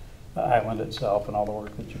island itself and all the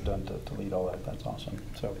work that you've done to lead all that. That's awesome.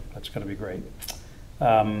 So that's going to be great.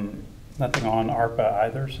 Nothing on ARPA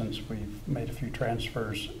either, since we've made a few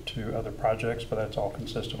transfers to other projects, but that's all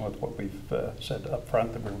consistent with what we've said up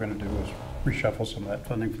front that we were going to do, is reshuffle some of that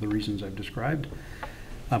funding for the reasons I've described.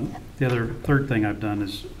 The third thing I've done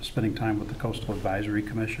is spending time with the Coastal Advisory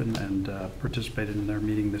Commission and participated in their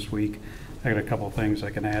meeting this week. I got a couple of things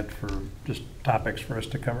I can add for just topics for us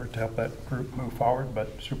to cover to help that group move forward,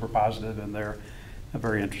 but super positive, and they're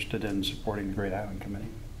very interested in supporting the Great Island Committee.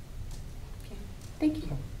 Okay. Thank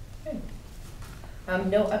you. Good.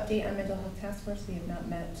 No update on Mental Health Task Force. We have not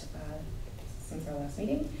met since our last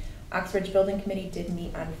meeting. Oxbridge Building Committee did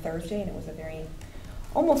meet on Thursday, and it was a very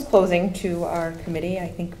almost closing to our committee. I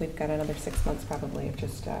think we've got another 6 months probably of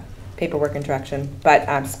just paperwork and direction.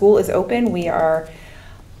 But school is open. We are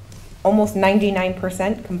almost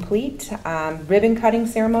 99% complete. Ribbon cutting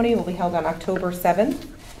ceremony will be held on October 7th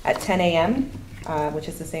at 10 a.m., which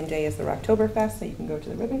is the same day as the Rocktoberfest, so you can go to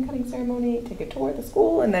the ribbon cutting ceremony, take a tour of the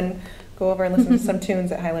school, and then go over and listen to some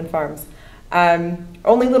tunes at Highland Farms.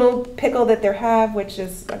 Only little pickle that they have, which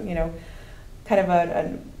is, kind of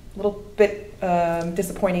a little bit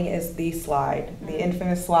disappointing, is the slide, the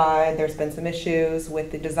infamous slide. There's been some issues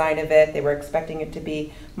with the design of it. They were expecting it to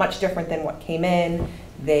be much different than what came in.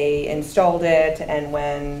 They installed it, and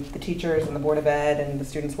when the teachers and the Board of Ed and the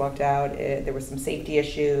students walked out, there was some safety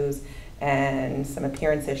issues and some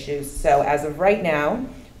appearance issues. So as of right now,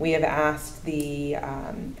 we have asked the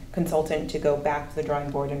consultant to go back to the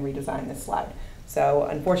drawing board and redesign this slide. So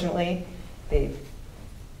unfortunately, it's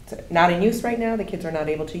not in use right now. The kids are not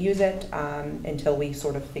able to use it until we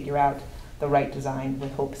sort of figure out the right design,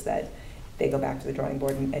 with hopes that they go back to the drawing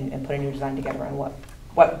board and put a new design together on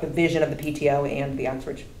what the vision of the PTO and the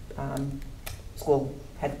Oxbridge school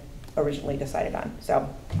had originally decided on. So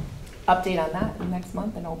update on that next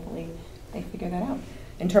month, and hopefully they figure that out.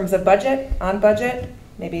 In terms of budget, on budget,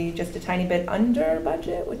 maybe just a tiny bit under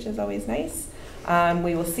budget, which is always nice.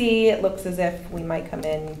 We will see. It looks as if we might come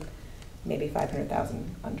in maybe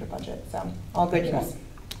 500,000 under budget. So all good news.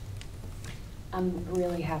 I'm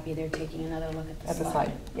really happy they're taking another look at the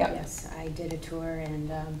slide. Yeah. Yes, I did a tour, and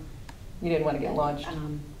you didn't want to get launched.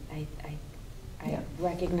 I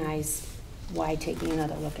recognize why taking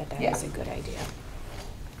another look at that is a good idea.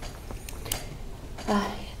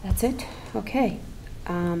 That's it. Okay.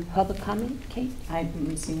 Public comment, Kate? I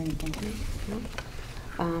haven't seen anything.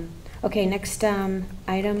 No? Okay, next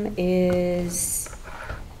item is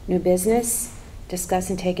new business. Discuss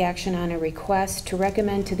and take action on a request to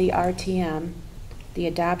recommend to the RTM the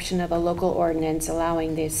adoption of a local ordinance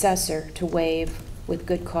allowing the assessor to waive with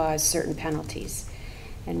good cause certain penalties.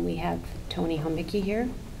 And we have Tony Homicki here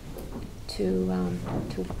to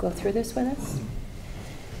go through this with us.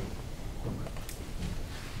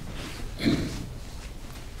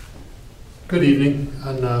 Good evening.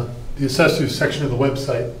 On the assessors section of the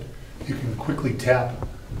website, you can quickly tap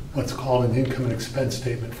what's called an income and expense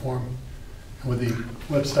statement form. And with the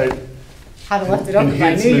website I'd have left it open, but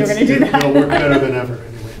I knew you were going to do that. It'll work better than ever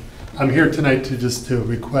anyway. I'm here tonight to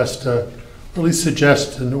request, or at least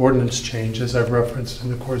suggest an ordinance change, as I've referenced in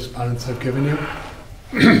the correspondence I've given you.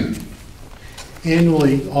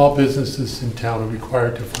 Annually, all businesses in town are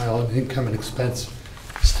required to file an income and expense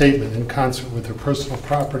statement in concert with their personal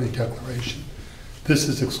property declaration. This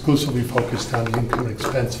is exclusively focused on the income and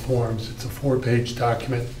expense forms. It's a 4-page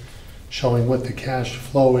document showing what the cash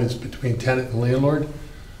flow is between tenant and landlord.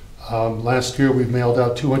 Last year, we mailed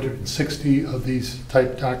out 260 of these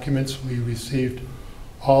type documents. We received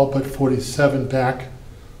all but 47 back.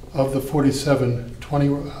 Of the 47,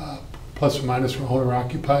 20 plus or minus were owner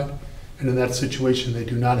occupied. And in that situation, they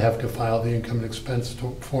do not have to file the income and expense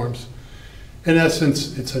forms. In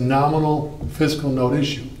essence, it's a nominal fiscal note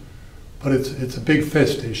issue, but it's a big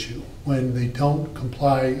fist issue. When they don't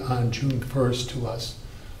comply on June 1st to us,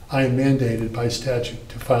 I am mandated by statute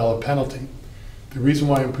to file a penalty. The reason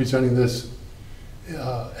why I'm presenting this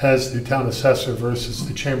as the town assessor versus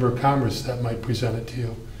the Chamber of Commerce that might present it to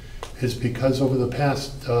you is because over the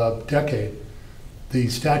past decade, the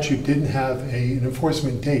statute didn't have an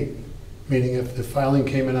enforcement date, meaning if the filing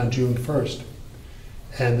came in on June 1st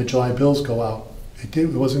and the July bills go out, it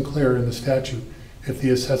wasn't clear in the statute if the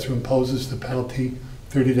assessor imposes the penalty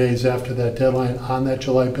 30 days after that deadline on that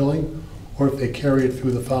July billing, or if they carry it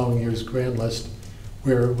through the following year's grand list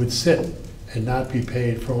where it would sit and not be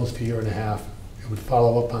paid for almost a year and a half. It would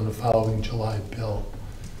follow up on the following July bill.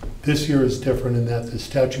 This year is different in that the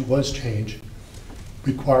statute was changed,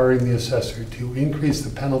 requiring the assessor to increase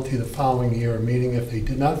the penalty the following year, meaning if they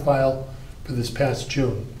did not file for this past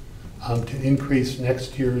June, to increase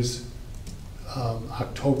next year's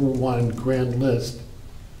October 1 grand list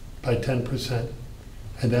by 10%.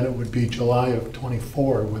 And then it would be July of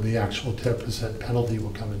 24 where the actual 10% penalty will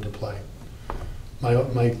come into play.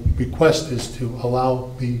 My request is to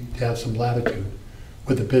allow me to have some latitude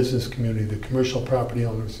with the business community, the commercial property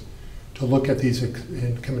owners, to look at these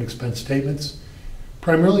income and expense statements,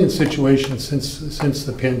 primarily in situations since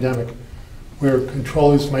the pandemic where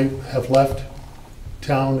controllers might have left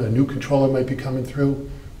town, a new controller might be coming through.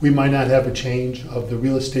 We might not have a change of the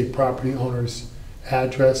real estate property owner's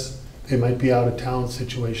address. They might be out of town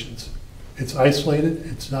situations. It's isolated,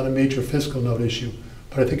 it's not a major fiscal note issue,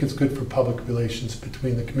 but I think it's good for public relations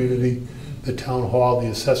between the community, the town hall, the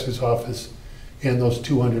assessor's office, and those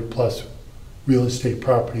 200 plus real estate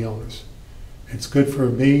property owners. It's good for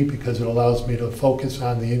me because it allows me to focus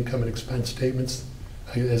on the income and expense statements,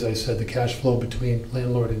 as I said, the cash flow between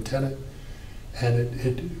landlord and tenant, and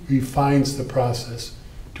it refines the process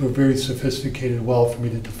to a very sophisticated well for me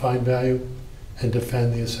to define value and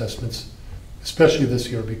defend the assessments, especially this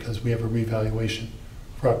year because we have a revaluation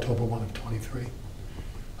for October 1 of 23.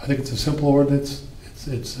 I think it's a simple ordinance.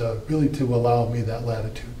 It's really to allow me that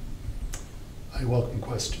latitude. I welcome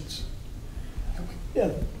questions.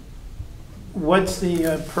 Yeah. What's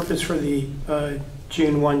the purpose for the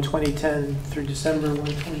June 1, 2010 through December 1,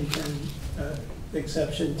 2010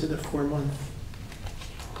 exception to the 4-month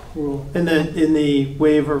rule? In the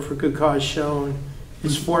waiver for good cause shown,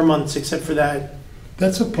 it's 4 months except for that.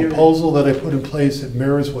 That's a proposal that I put in place that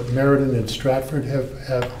mirrors what Meriden and Stratford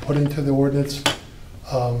have put into the ordinance.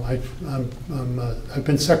 I've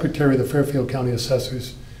been secretary of the Fairfield County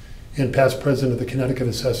Assessors and past president of the Connecticut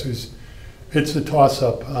Assessors. It's a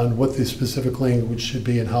toss-up on what the specific language should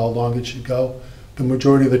be and how long it should go. The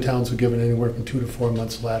majority of the towns are given anywhere from 2 to 4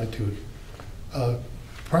 months latitude.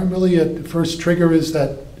 Primarily, the first trigger is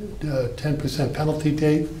that 10% penalty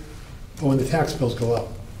date, but when the tax bills go out,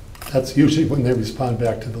 that's usually when they respond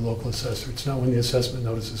back to the local assessor. It's not when the assessment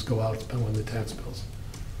notices go out, it's been when the tax bills.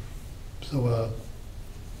 So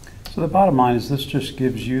the bottom line is this just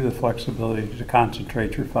gives you the flexibility to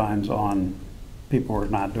concentrate your fines on people who are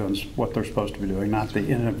not doing what they're supposed to be doing, not the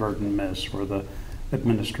inadvertent miss or the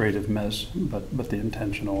administrative miss, but the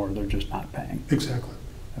intentional, or they're just not paying. Exactly.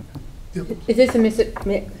 Okay. Yep. Is this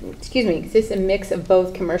is this a mix of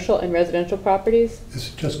both commercial and residential properties? It's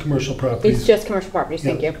just commercial properties. It's just commercial properties,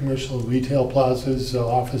 thank Yeah, you. commercial retail plazas,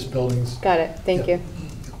 office buildings. Got it, thank Yeah. you.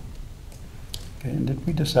 Okay, and did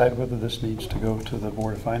we decide whether this needs to go to the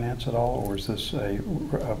Board of Finance at all, or is this a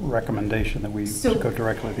recommendation that we go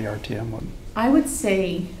directly to the RTM one? I would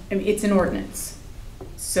say, I mean, it's an ordinance.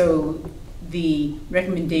 So the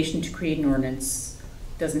recommendation to create an ordinance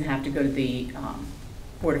doesn't have to go to the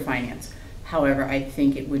Board of Finance. However, I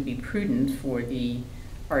think it would be prudent for the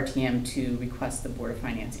RTM to request the Board of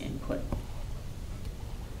Finance input.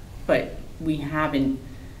 But we haven't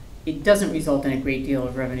it doesn't result in a great deal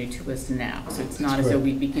of revenue to us now. So it's not as though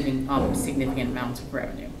we'd be giving up significant amounts of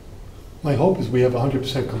revenue. My hope is we have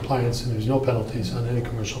 100% compliance and there's no penalties on any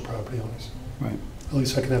commercial property owners. Right. At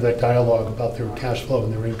least I can have that dialogue about their cash flow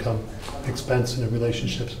and their income, expense, and their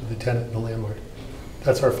relationships with the tenant and the landlord.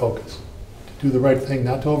 That's our focus. To do the right thing,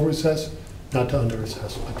 not to overassess, not to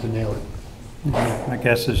underassess, but to nail it. My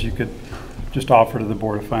guess is you could just offer to the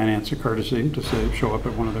Board of Finance a courtesy to say, show up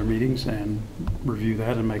at one of their meetings and review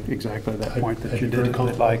that and make exactly that point that I'd you be did, very if they'd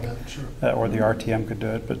comfortable like. with that, sure. Or the RTM could do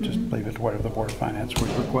it, but just leave it to whatever the Board of Finance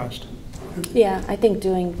would request. Yeah, I think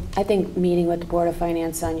meeting with the Board of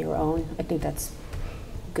Finance on your own, I think that's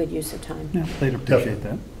good use of time. Yeah, they'd appreciate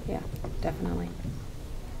that. Yeah, definitely.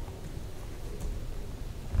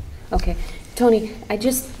 Okay, Tony,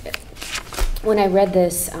 when I read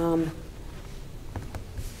this,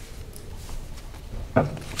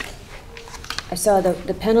 I saw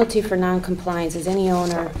the penalty for noncompliance is any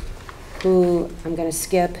owner who, I'm going to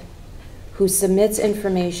skip, who submits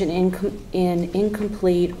information in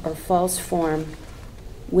incomplete or false form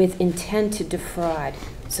with intent to defraud.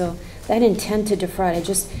 So that intent to defraud,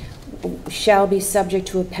 shall be subject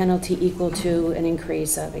to a penalty equal to an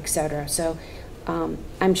increase of, et cetera. So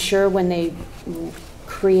I'm sure when they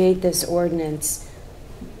create this ordinance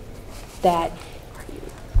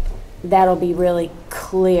that'll be really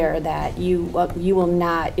clear that you will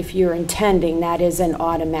not, if you're intending, that is an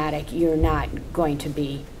automatic, you're not going to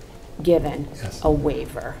be given Yes. a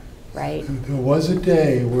waiver, right? There was a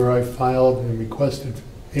day where I filed and requested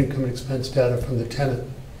income and expense data from the tenant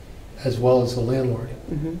as well as the landlord.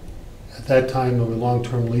 Mm-hmm. At that time, there were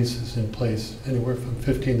long-term leases in place, anywhere from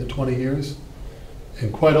 15 to 20 years,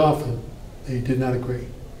 and quite often, they did not agree.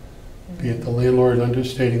 Be it the landlord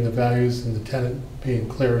understating the values and the tenant being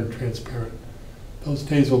clear and transparent. Those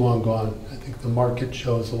days are long gone. I think the market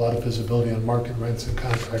shows a lot of visibility on market rents and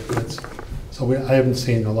contract rents. So I haven't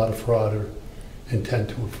seen a lot of fraud or intent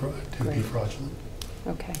to be Right. fraudulent.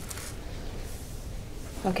 Okay.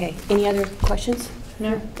 Okay, any other questions?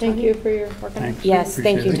 No, thank you for your work on it. Thanks. Yes,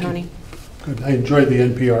 thank you, Appreciate it. Tony. Good. I enjoyed the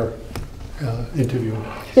NPR interview.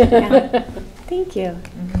 Yeah. Thank you.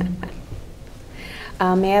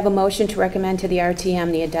 May I have a motion to recommend to the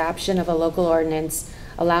RTM the adoption of a local ordinance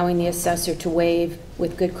allowing the assessor to waive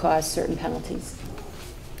with good cause certain penalties?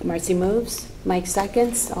 Marcy moves. Mike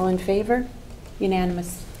seconds. All in favor?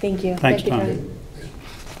 Unanimous. Thank you. Thanks, Thank you, Tony.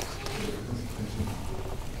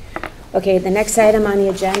 Okay, the next item on the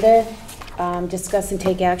agenda, discuss and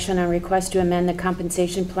take action on request to amend the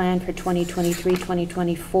compensation plan for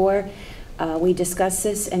 2023-2024. We discussed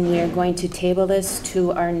this, and we are going to table this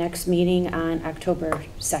to our next meeting on October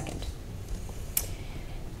 2nd.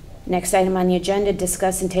 Next item on the agenda,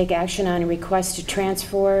 discuss and take action on a request to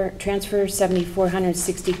transfer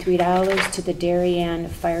 $7,463 to the Darien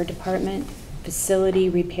Fire Department Facility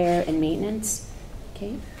Repair and Maintenance.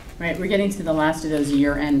 Okay. Right, we're getting to the last of those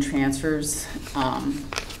year-end transfers. And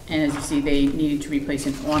as you see, they needed to replace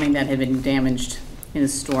an awning that had been damaged in a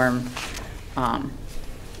storm,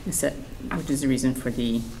 which is the reason for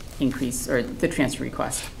the increase, or the transfer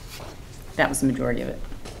request. That was the majority of it.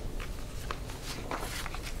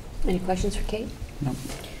 Any questions for Kate? No.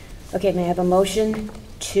 Okay, may I have a motion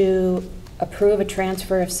to approve a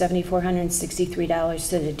transfer of $7,463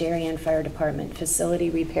 to the Darien Fire Department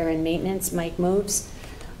Facility Repair and Maintenance? Mike moves.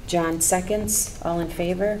 John seconds. All in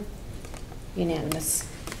favor? Unanimous.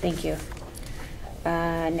 Thank you.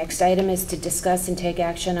 Next item is to discuss and take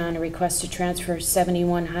action on a request to transfer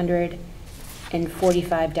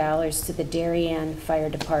 $7,145 to the Darien Fire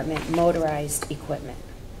Department Motorized Equipment.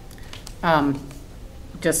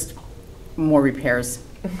 Just more repairs.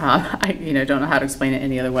 I don't know how to explain it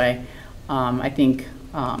any other way. I think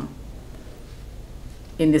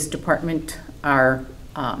in this department, our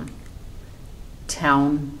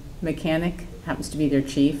town mechanic happens to be their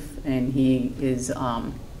chief, and he is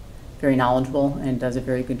very knowledgeable and does a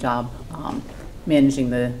very good job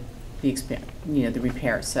managing the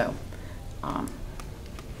repairs. So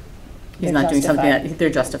he's They're not doing something justified. that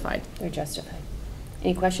they're justified. They're justified.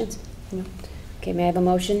 Any questions? No. Okay, may I have a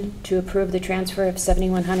motion to approve the transfer of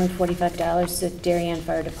 $7,145 to Darien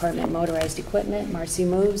Fire Department Motorized Equipment? Marcy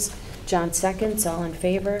moves. John seconds. All in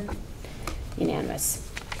favor? Unanimous.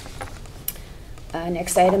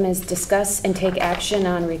 Next item is discuss and take action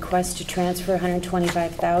on request to transfer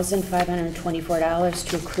 $125,524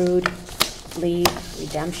 to accrued leave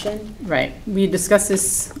redemption. Right. We discussed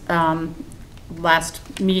this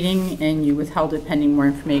last meeting, and you withheld it pending more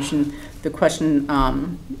information. The question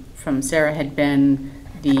from Sarah had been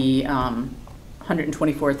the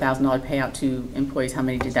 $124,000 payout to employees. How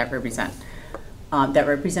many did that represent? That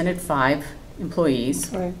represented 5 employees.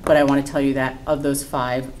 Right. But I want to tell you that of those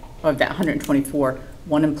 5, of that 124,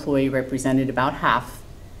 one employee represented about half,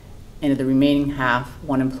 and of the remaining half,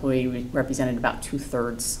 one employee represented about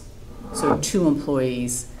 2/3. So 2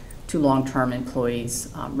 employees, 2 long-term employees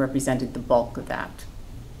represented the bulk of that.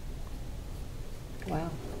 Wow.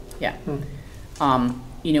 Yeah.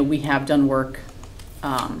 You know, we have done work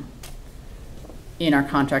in our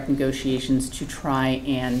contract negotiations to try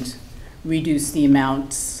and reduce the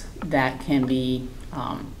amounts that can be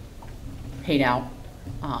paid out.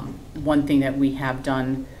 One thing that we have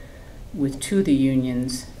done with 2 of the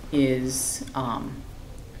unions is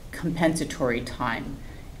compensatory time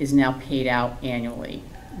is now paid out annually.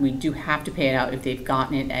 We do have to pay it out if they've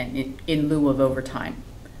gotten it and in lieu of overtime,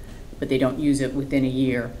 but they don't use it within a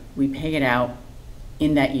year. We pay it out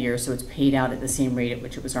in that year, so it's paid out at the same rate at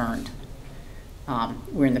which it was earned.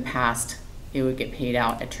 Where in the past, it would get paid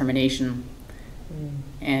out at termination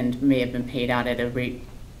and may have been paid out at a rate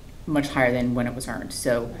much higher than when it was earned.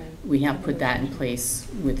 So we have put that in place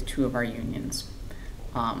with 2 of our unions.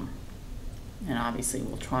 And obviously,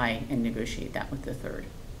 we'll try and negotiate that with the 3rd.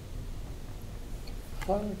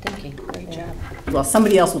 Forward thinking, great job. Well,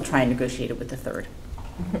 somebody else will try and negotiate it with the 3rd.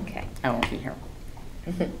 Okay. I won't be here.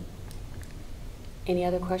 Any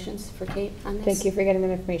other questions for Kate on this? Thank you for getting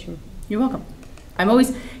that information. You're welcome. I'm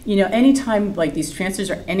always, you know, anytime like these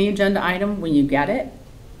transfers or any agenda item, when you get it,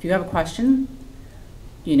 if you have a question,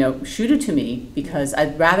 you know, shoot it to me, because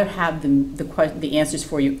I'd rather have the answers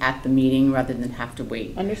for you at the meeting rather than have to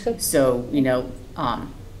wait. Understood. So, you know,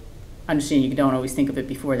 understand you don't always think of it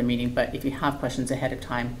before the meeting, but if you have questions ahead of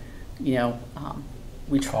time, you know,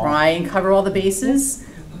 we try and cover all the bases,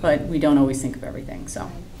 but we don't always think of everything,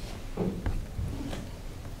 so.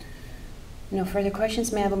 No further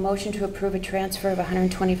questions. May I have a motion to approve a transfer of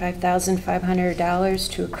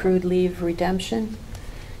 $125,500 to accrued leave redemption?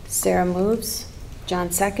 Sarah moves.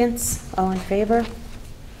 John seconds. All in favor?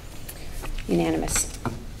 Unanimous.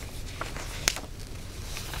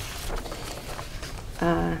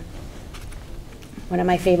 One of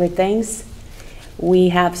my favorite things, we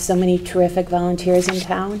have so many terrific volunteers in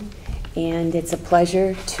town, and it's a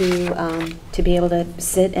pleasure to be able to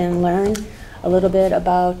sit and learn a little bit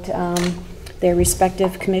about their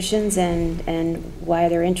respective commissions and why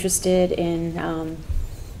they're interested in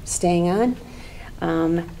staying on.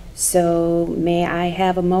 So may I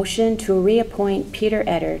have a motion to reappoint Peter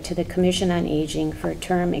Etter to the Commission on Aging for a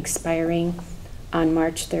term expiring on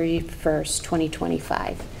March 31st,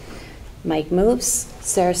 2025. Mike moves.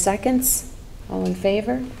 Sarah seconds. All in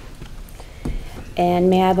favor?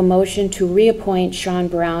 And may I have a motion to reappoint Sean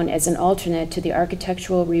Brown as an alternate to the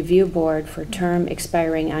Architectural Review Board for a term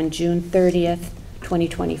expiring on June 30th,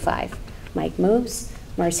 2025. Mike moves.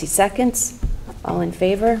 Marcy seconds. All in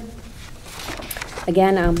favor?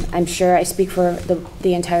 Again, I'm sure I speak for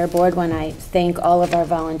the entire board when I thank all of our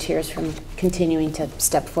volunteers for continuing to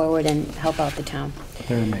step forward and help out the town.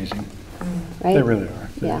 They're amazing. Right? They really are.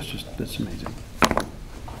 Yeah. It's amazing.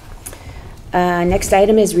 Next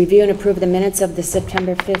item is review and approve the minutes of the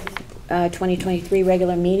September 5th, 2023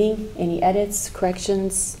 regular meeting. Any edits,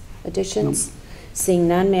 corrections, additions? Nope. Seeing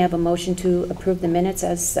none, may I have a motion to approve the minutes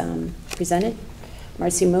as presented?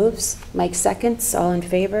 Marcy moves. Mike seconds. All in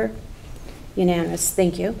favor? Unanimous.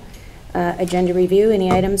 Thank you. Agenda review.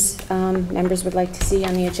 Any items members would like to see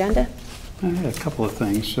on the agenda? I had a couple of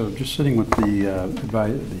things. So just sitting with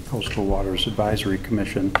the Coastal Waters Advisory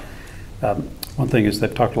Commission, one thing is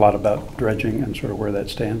they've talked a lot about dredging and sort of where that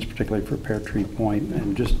stands, particularly for Pear Tree Point,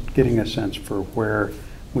 and just getting a sense for where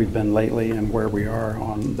we've been lately and where we are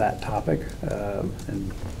on that topic,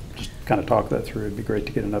 and just kind of talk that through. It'd be great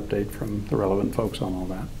to get an update from the relevant folks on all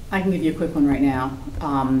that. I can give you a quick one right now.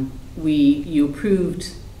 You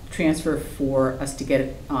approved transfer for us to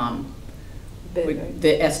get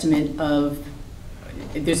the estimate of,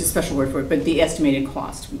 there's a special word for it, but the estimated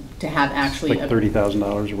cost to have actually. Like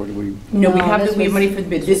 $30,000 or what do we? No, we No, have this we have was money for the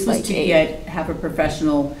bid. This was like to have a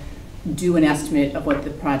professional do an estimate of what the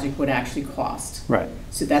project would actually cost. Right.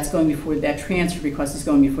 So that's going before, that transfer request is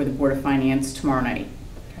going before the Board of Finance tomorrow night.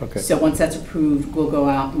 Okay. So once that's approved, we'll go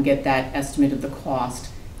out and get that estimate of the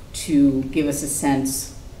cost to give us a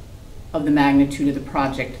sense of the magnitude of the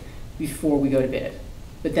project before we go to bid.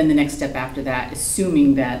 But then the next step after that,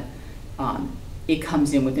 assuming that it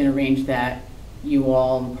comes in within a range that you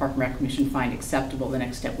all, the Park and Rec Commission, find acceptable, the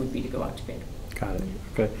next step would be to go out to bid. Got it.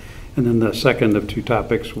 Okay. And then the second of 2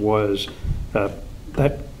 topics was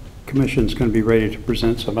that commission's going to be ready to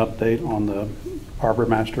present some update on the harbor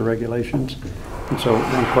master regulations. And so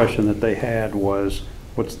one question that they had was,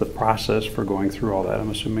 what's the process for going through all that? I'm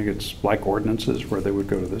assuming it's like ordinances where they would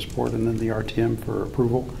go to this board and then the RTM for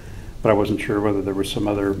approval. but I wasn't sure whether there was some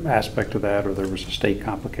other aspect to that or there was a state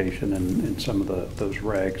complication in some of those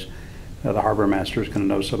regs. The harbor master is going to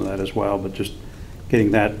know some of that as well, but just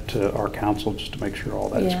getting that to our council just to make sure all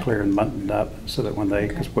that is Yeah. clear and buttoned up so that when they,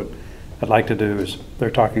 because what I'd like to do is, they're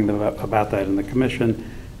talking about that in the commission.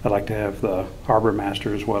 I'd like to have the harbor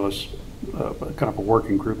master as well as kind of a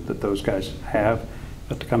working group that those guys have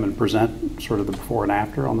to come and present sort of the before and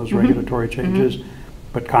after on those regulatory changes.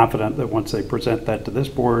 But confident that once they present that to this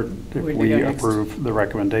board, if Where do we we go next? approve the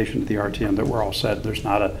recommendation to the RTM, that we're all set. There's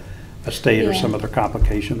not a state or Yeah. some other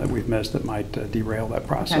complication that we've missed that might derail that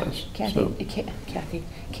process. Kathy, So- Kathy,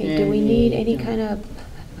 do we need any kind of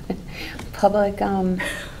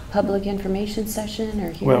public information session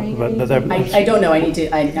or Well, hearing? or but anything? I don't know, I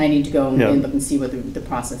need to go Yeah. and look and see what the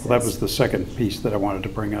process is. Well, that was the second piece that I wanted to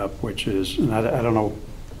bring up, which is, and I don't know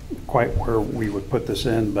quite where we would put this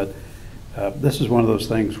in, but this is one of those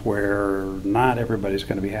things where not everybody's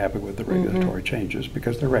going to be happy with the regulatory changes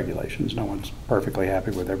because they're regulations. No one's perfectly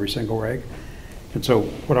happy with every single reg. And so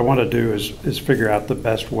what I want to do is figure out the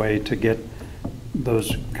best way to get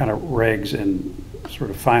those kind of regs in sort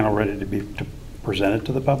of final, ready to be presented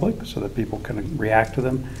to the public so that people can react to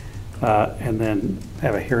them, and then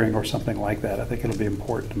have a hearing or something like that. I think it'll be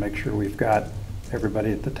important to make sure we've got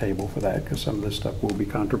everybody at the table for that, because some of this stuff will be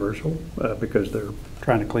controversial because they're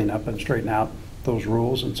trying to clean up and straighten out those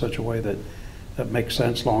rules in such a way that makes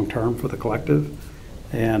sense long-term for the collective,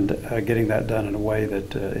 and getting that done in a way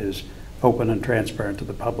that is open and transparent to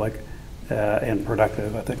the public and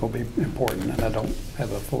productive, I think will be important. And I don't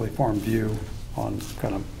have a fully formed view on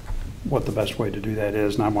kind of what the best way to do that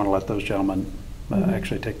is, and I want to let those gentlemen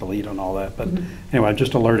actually take the lead on all that. But anyway,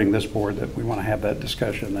 just alerting this board that we want to have that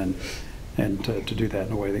discussion and to do that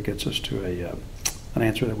in a way that gets us to an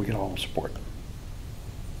answer that we can all support.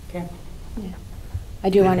 Okay. Yeah. I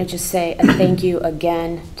do want to just say a thank you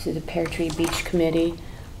again to the Pear Tree Beach Committee.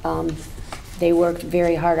 They worked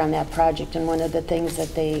very hard on that project, and one of the things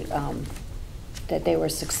that they were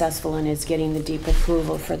successful in is getting the deep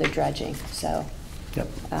approval for the dredging. So Yep.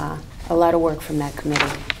 a lot of work from that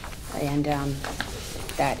committee, and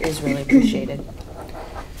that is really appreciated.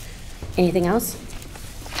 Anything else?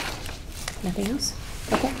 Nothing else?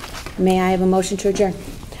 Okay. May I have a motion to adjourn?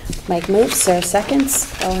 Mike moves, Sarah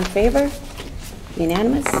seconds. All in favor?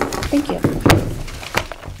 Unanimous? Thank you.